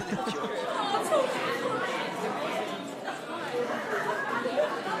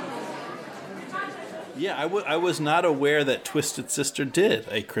 Yeah, I was not aware that Twisted Sister did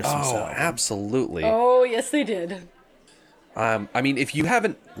a Christmas album. Absolutely. Oh, yes, they did. I mean, if you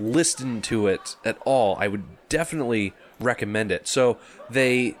haven't listened to it at all, I would definitely recommend it. So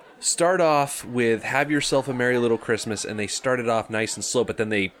they start off with Have Yourself a Merry Little Christmas, and they start it off nice and slow, but then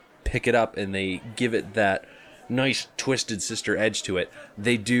they pick it up and they give it that nice Twisted Sister edge to it.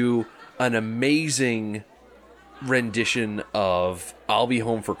 They do an amazing rendition of I'll Be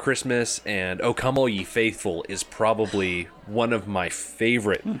Home for Christmas, and O Come All Ye Faithful is probably one of my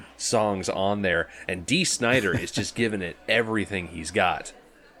favorite songs on there, and Dee Snider is just giving it everything he's got.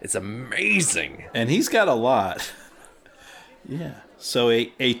 It's amazing. And he's got a lot. Yeah. So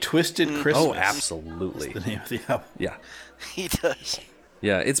a Twisted Christmas. Oh, absolutely. That's the name of the album. Yeah. He does.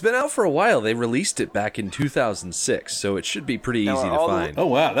 Yeah, it's been out for a while. They released it back in 2006, so it should be pretty easy to find. Oh,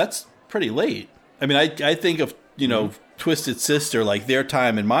 wow. That's pretty late. I mean, I think of, Twisted Sister, like their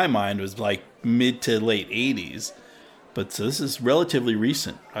time in my mind was like mid to late 80s. But so this is relatively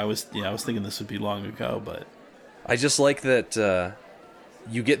recent. I was thinking this would be long ago, but I just like that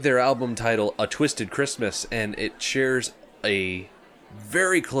you get their album title, A Twisted Christmas, and it shares a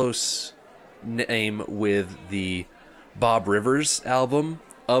very close name with the Bob Rivers album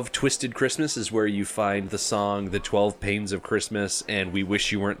of Twisted Christmas, is where you find the song The 12 Pains of Christmas and We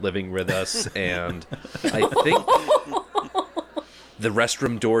Wish You Weren't Living With Us, and I think The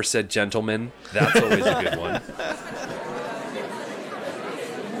Restroom Door Said Gentleman. That's always a good one.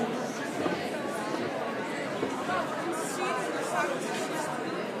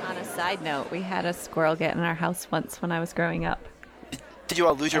 Side note, we had a squirrel get in our house once when I was growing up. Did you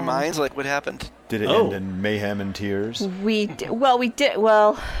all lose your minds? Like, what happened? Did it end in mayhem and tears? We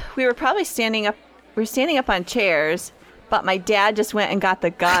were probably standing up. We were standing up on chairs, but my dad just went and got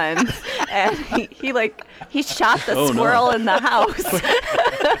the gun, and he shot the squirrel in the house.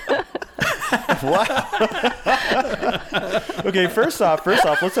 Wow. Okay, first off,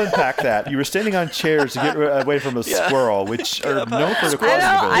 let's unpack that. You were standing on chairs to get away from a squirrel, which are known for the quality.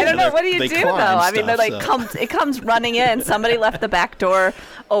 I don't know. What do you do though? I mean, it comes running in. Somebody left the back door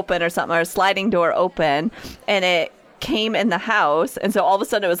open or something, or a sliding door open, and it came in the house, and so all of a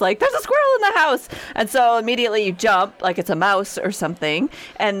sudden it was like, there's a squirrel in the house, and so immediately you jump like it's a mouse or something,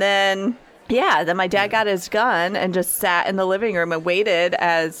 and then my dad got his gun and just sat in the living room and waited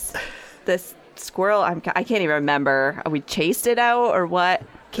as this squirrel, I can't even remember, we chased it out or what,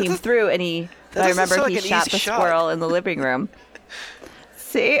 came through, and I remember he shot the squirrel in the living room.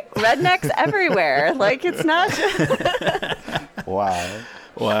 See, rednecks everywhere. Like, it's not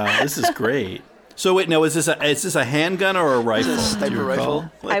Wow, this is great. So wait, no, is this a handgun or a rifle? Sniper rifle?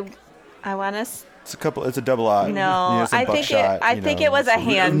 I want to. It's a double aught. No, I think it was a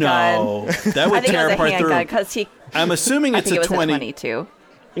handgun. No, that would tear apart through. Because I'm assuming it's a 22.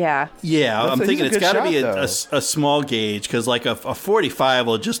 Yeah. Yeah, I'm thinking it's got to be a small gauge, because like a 45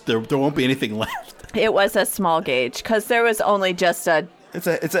 will just there won't be anything left. It was a small gauge because there was only just a. It's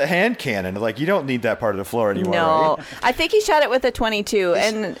a hand cannon. Like, you don't need that part of the floor anymore. No, right? I think he shot it with a 22,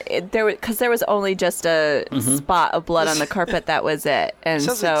 and there was only just a spot of blood on the carpet. That was it, and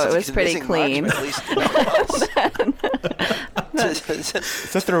so it was pretty clean.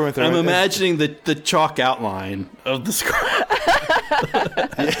 I'm imagining the chalk outline of the squirrel.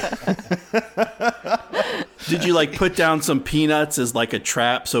 Did you like put down some peanuts as like a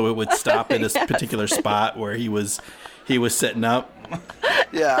trap so it would stop in this particular spot where he was setting up?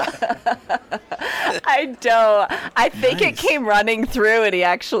 Yeah. I don't. I think it came running through and he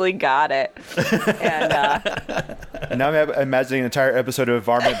actually got it. And now I'm imagining an entire episode of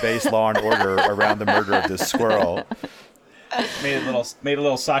varmint-based Law and Order around the murder of this squirrel. Made a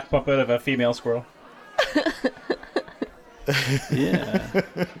little sock puppet of a female squirrel. Yeah.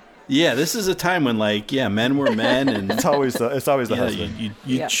 Yeah, this is a time when men were men, and it's always the husband.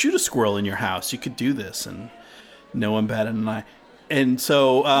 You shoot a squirrel in your house. You could do this, and no one batted an eye. And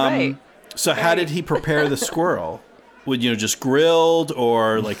so, how did he prepare the squirrel? Would just grilled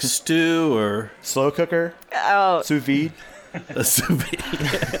or like stew or slow cooker? Oh, sous vide. A sous vide.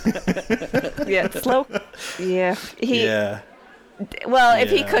 Yeah, slow. Yeah. Yeah. Well, if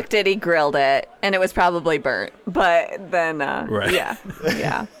he cooked it, he grilled it, and it was probably burnt. But then, right.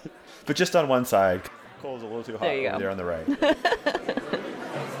 Yeah. But just on one side. Coal's a little too hot over there on the right.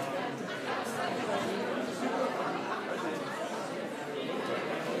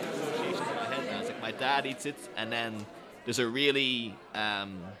 My dad eats it, and then there's a really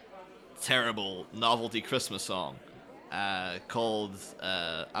terrible novelty Christmas song called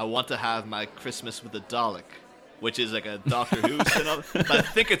I Want to Have My Christmas with a Dalek, which is like a Doctor Who spin-off. But I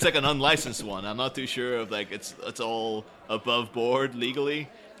think it's like an unlicensed one. I'm not too sure of it's all above board legally.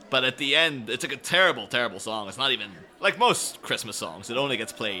 But at the end, it's like a terrible, terrible song. It's not even like most Christmas songs. It only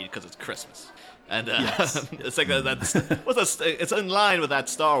gets played because it's Christmas. And it's like it's in line with that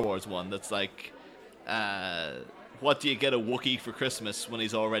Star Wars one. That's like, what do you get a Wookiee for Christmas when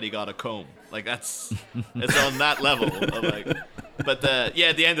he's already got a comb? Like it's on that level. Of but at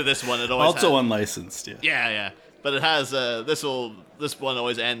the end of this one, it always also unlicensed. Yeah. But it has this one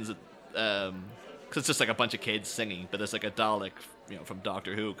always ends because it's just like a bunch of kids singing, but it's like a Dalek, from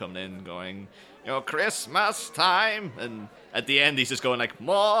Doctor Who coming in going, Christmas time, and at the end he's just going like,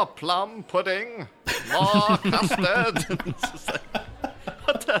 more plum pudding, more custard. It's just like,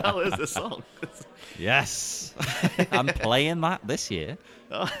 what the hell is this song? Yes, I'm playing that this year.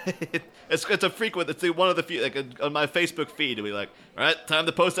 It's a frequent. It's one of the few. Like on my Facebook feed, it'll be like, all right, time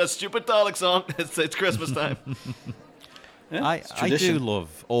to post that stupid Dalek song. It's Christmas time. Yeah, I do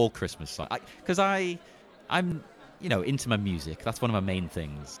love all Christmas songs because I'm into my music. That's one of my main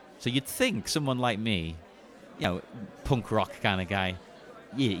things. So you'd think someone like me, punk rock kind of guy,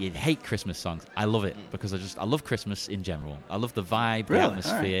 you'd hate Christmas songs. I love it because I love Christmas in general. I love the vibe, the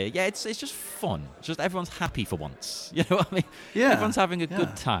atmosphere. Right. Yeah, it's just fun. It's just everyone's happy for once. You know what I mean? Yeah. Everyone's having a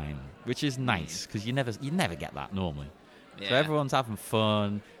good time, which is nice because you never get that normally. Yeah. So everyone's having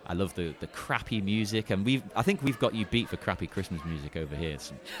fun. I love the crappy music, and I think we've got you beat for crappy Christmas music over here.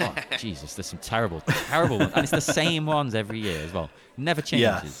 Jesus, there's some terrible ones, and it's the same ones every year as well. Never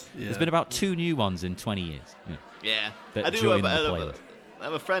changes. Yeah. There's been about 2 new ones in 20 years. Yeah, I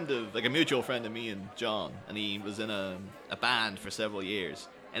have a friend of a mutual friend of me and John, and he was in a band for several years,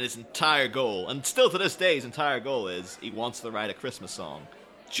 and his entire goal, and still to this day, his entire goal is he wants to write a Christmas song,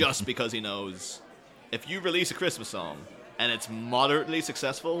 just because he knows if you release a Christmas song and it's moderately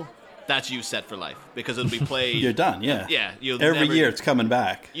successful, that's you set for life because it'll be played. You're done, yeah. Yeah, every year it's coming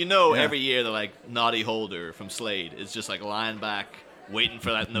back. Every year the Noddy Holder from Slade is just lying back, waiting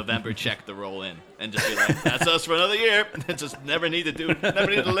for that November check to roll in, and just be like, "That's us for another year." And just never need to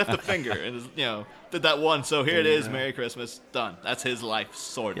lift a finger, and did that once. So here it is, Merry Christmas, done. That's his life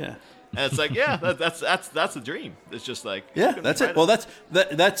sorted. Yeah. And it's that's the dream. It's just that's it. Well, that's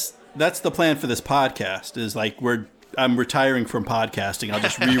the plan for this podcast. Is I'm retiring from podcasting. I'll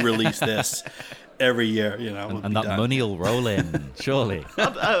just re-release this every year, and that money will roll in, surely.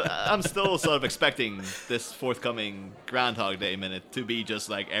 I'm still sort of expecting this forthcoming Groundhog Day minute to be just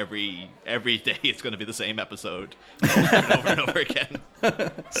every day it's going to be the same episode over and over again.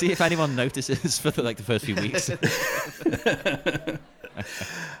 See if anyone notices for the first few weeks.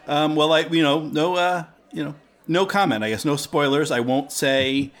 No comment. I guess no spoilers. I won't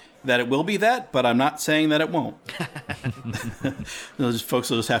say that it will be that, but I'm not saying that it won't. Folks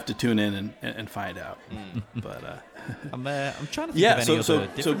will just have to tune in and find out. But I'm trying to think of any other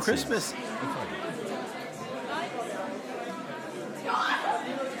differences. So Christmas.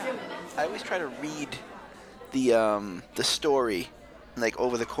 I always try to read the story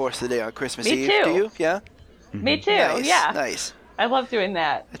over the course of the day on Christmas Eve. Me too. Do you? Yeah. Me too. Nice, yeah. Nice. I love doing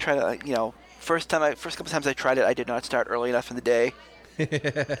that. I try to first couple times I tried it, I did not start early enough in the day. And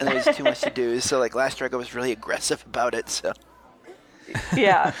there was too much to do. So last year I was really aggressive about it. So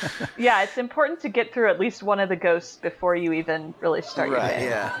yeah, it's important to get through at least one of the ghosts before you even really start your day.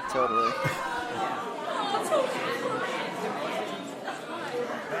 Yeah, totally.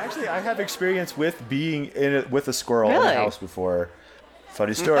 Actually, I have experience with being with a squirrel in the house before.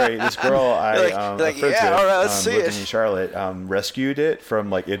 Funny story. This girl lived in Charlotte rescued it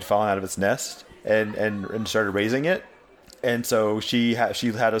from it'd fallen out of its nest and started raising it. And so she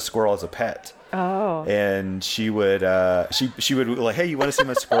had a squirrel as a pet. Oh. And she would hey, you want to see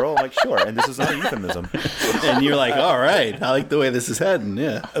my squirrel? I'm like, sure. And this is not a euphemism. And you're like, all right, I like the way this is heading.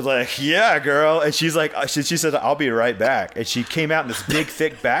 Yeah. I was like, yeah, girl. And she's like, she said, I'll be right back. And she came out in this big,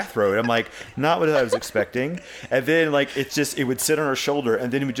 thick bathrobe. I'm like, not what I was expecting. And then it would sit on her shoulder,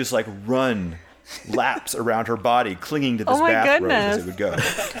 and then it would just run laps around her body, clinging to this bathrobe as it would go.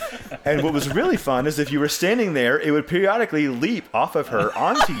 And what was really fun is if you were standing there, it would periodically leap off of her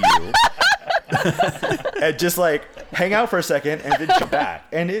onto you and just hang out for a second and then jump back.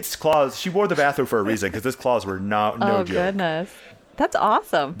 And its claws, she wore the bathrobe for a reason because its claws were no joke. Oh, goodness. That's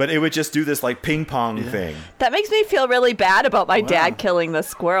awesome. But it would just do this ping pong thing. That makes me feel really bad about my dad killing the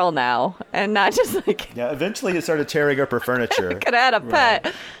squirrel now, and not just Yeah, eventually it started tearing up her furniture. Could have had a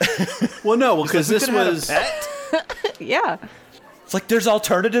pet. Well, no, because this was. Yeah. It's there's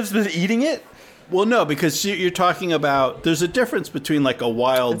alternatives to eating it. Well, no, because you're talking about there's a difference between a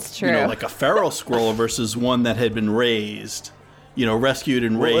wild, a feral squirrel versus one that had been raised. Rescued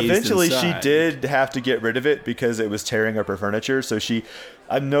and raised. Eventually, inside. she did have to get rid of it because it was tearing up her furniture. So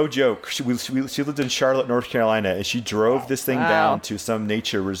I'm no joke. She lived in Charlotte, North Carolina, and she drove this thing down to some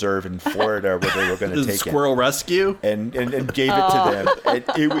nature reserve in Florida where they were going to take squirrel rescue and gave it to them.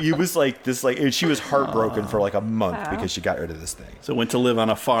 It was this and she was heartbroken for a month because she got rid of this thing. So went to live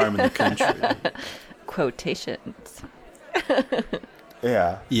on a farm in the country. Quotations.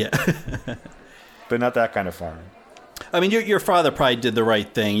 Yeah. But not that kind of farm. I mean, your father probably did the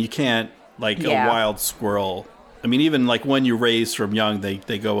right thing. You can't, a wild squirrel. I mean, even, when you raise from young, they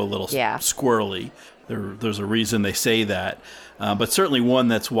go a little squirrely. There's a reason they say that. But certainly one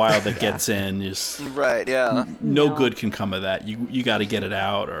that's wild that gets in is... Right, yeah. No good can come of that. You got to get it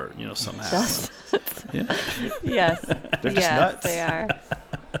out or, somehow. Yes. They're just nuts. They are.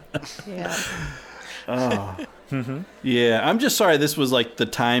 Yeah. Oh. Yeah, I'm just sorry this was the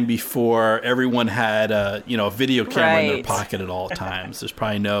time before everyone had a video camera in their pocket at all times. There's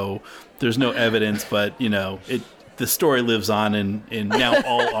probably no evidence, but the the story lives on in now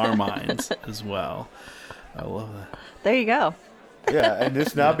all our minds as well. I love that. There you go. Yeah, and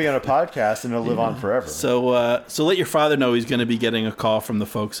this now be on a podcast and it'll live on forever. So let your father know he's going to be getting a call from the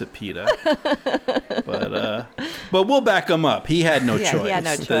folks at PETA. But we'll back him up. He had no choice. He had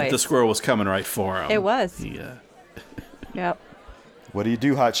no choice. The squirrel was coming right for him. It was. Yep. What do you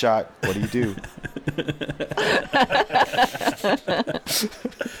do, Hotshot? What do you do?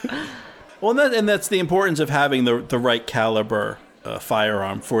 Well, and that's the importance of having the right caliber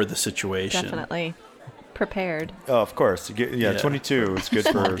firearm for the situation. Definitely. Prepared. Oh, of course. 22 is good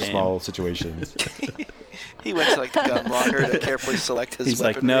for small situations. He went to like the gun locker to carefully select his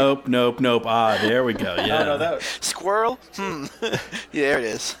weaponry. Like, nope. Ah, there we go. Yeah. No, squirrel? Yeah, there it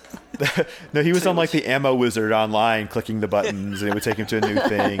is. No, he was on like the ammo wizard online, clicking the buttons, and it would take him to a new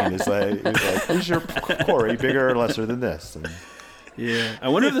thing. And he was like, "Is your quarry bigger or lesser than this?" And yeah, I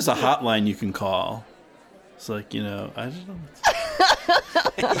wonder if there's a hotline you can call. It's like, I don't know.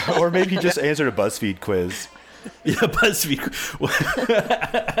 Or maybe he just answered a BuzzFeed quiz. Yeah, BuzzFeed.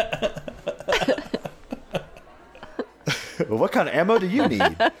 Well, what kind of ammo do you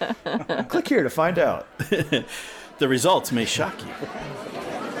need? Click here to find out. The results may shock you.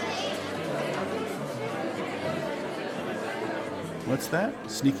 What's that?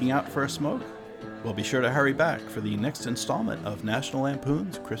 Sneaking out for a smoke? Well, be sure to hurry back for the next installment of National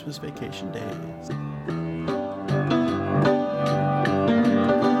Lampoon's Christmas Vacation Days.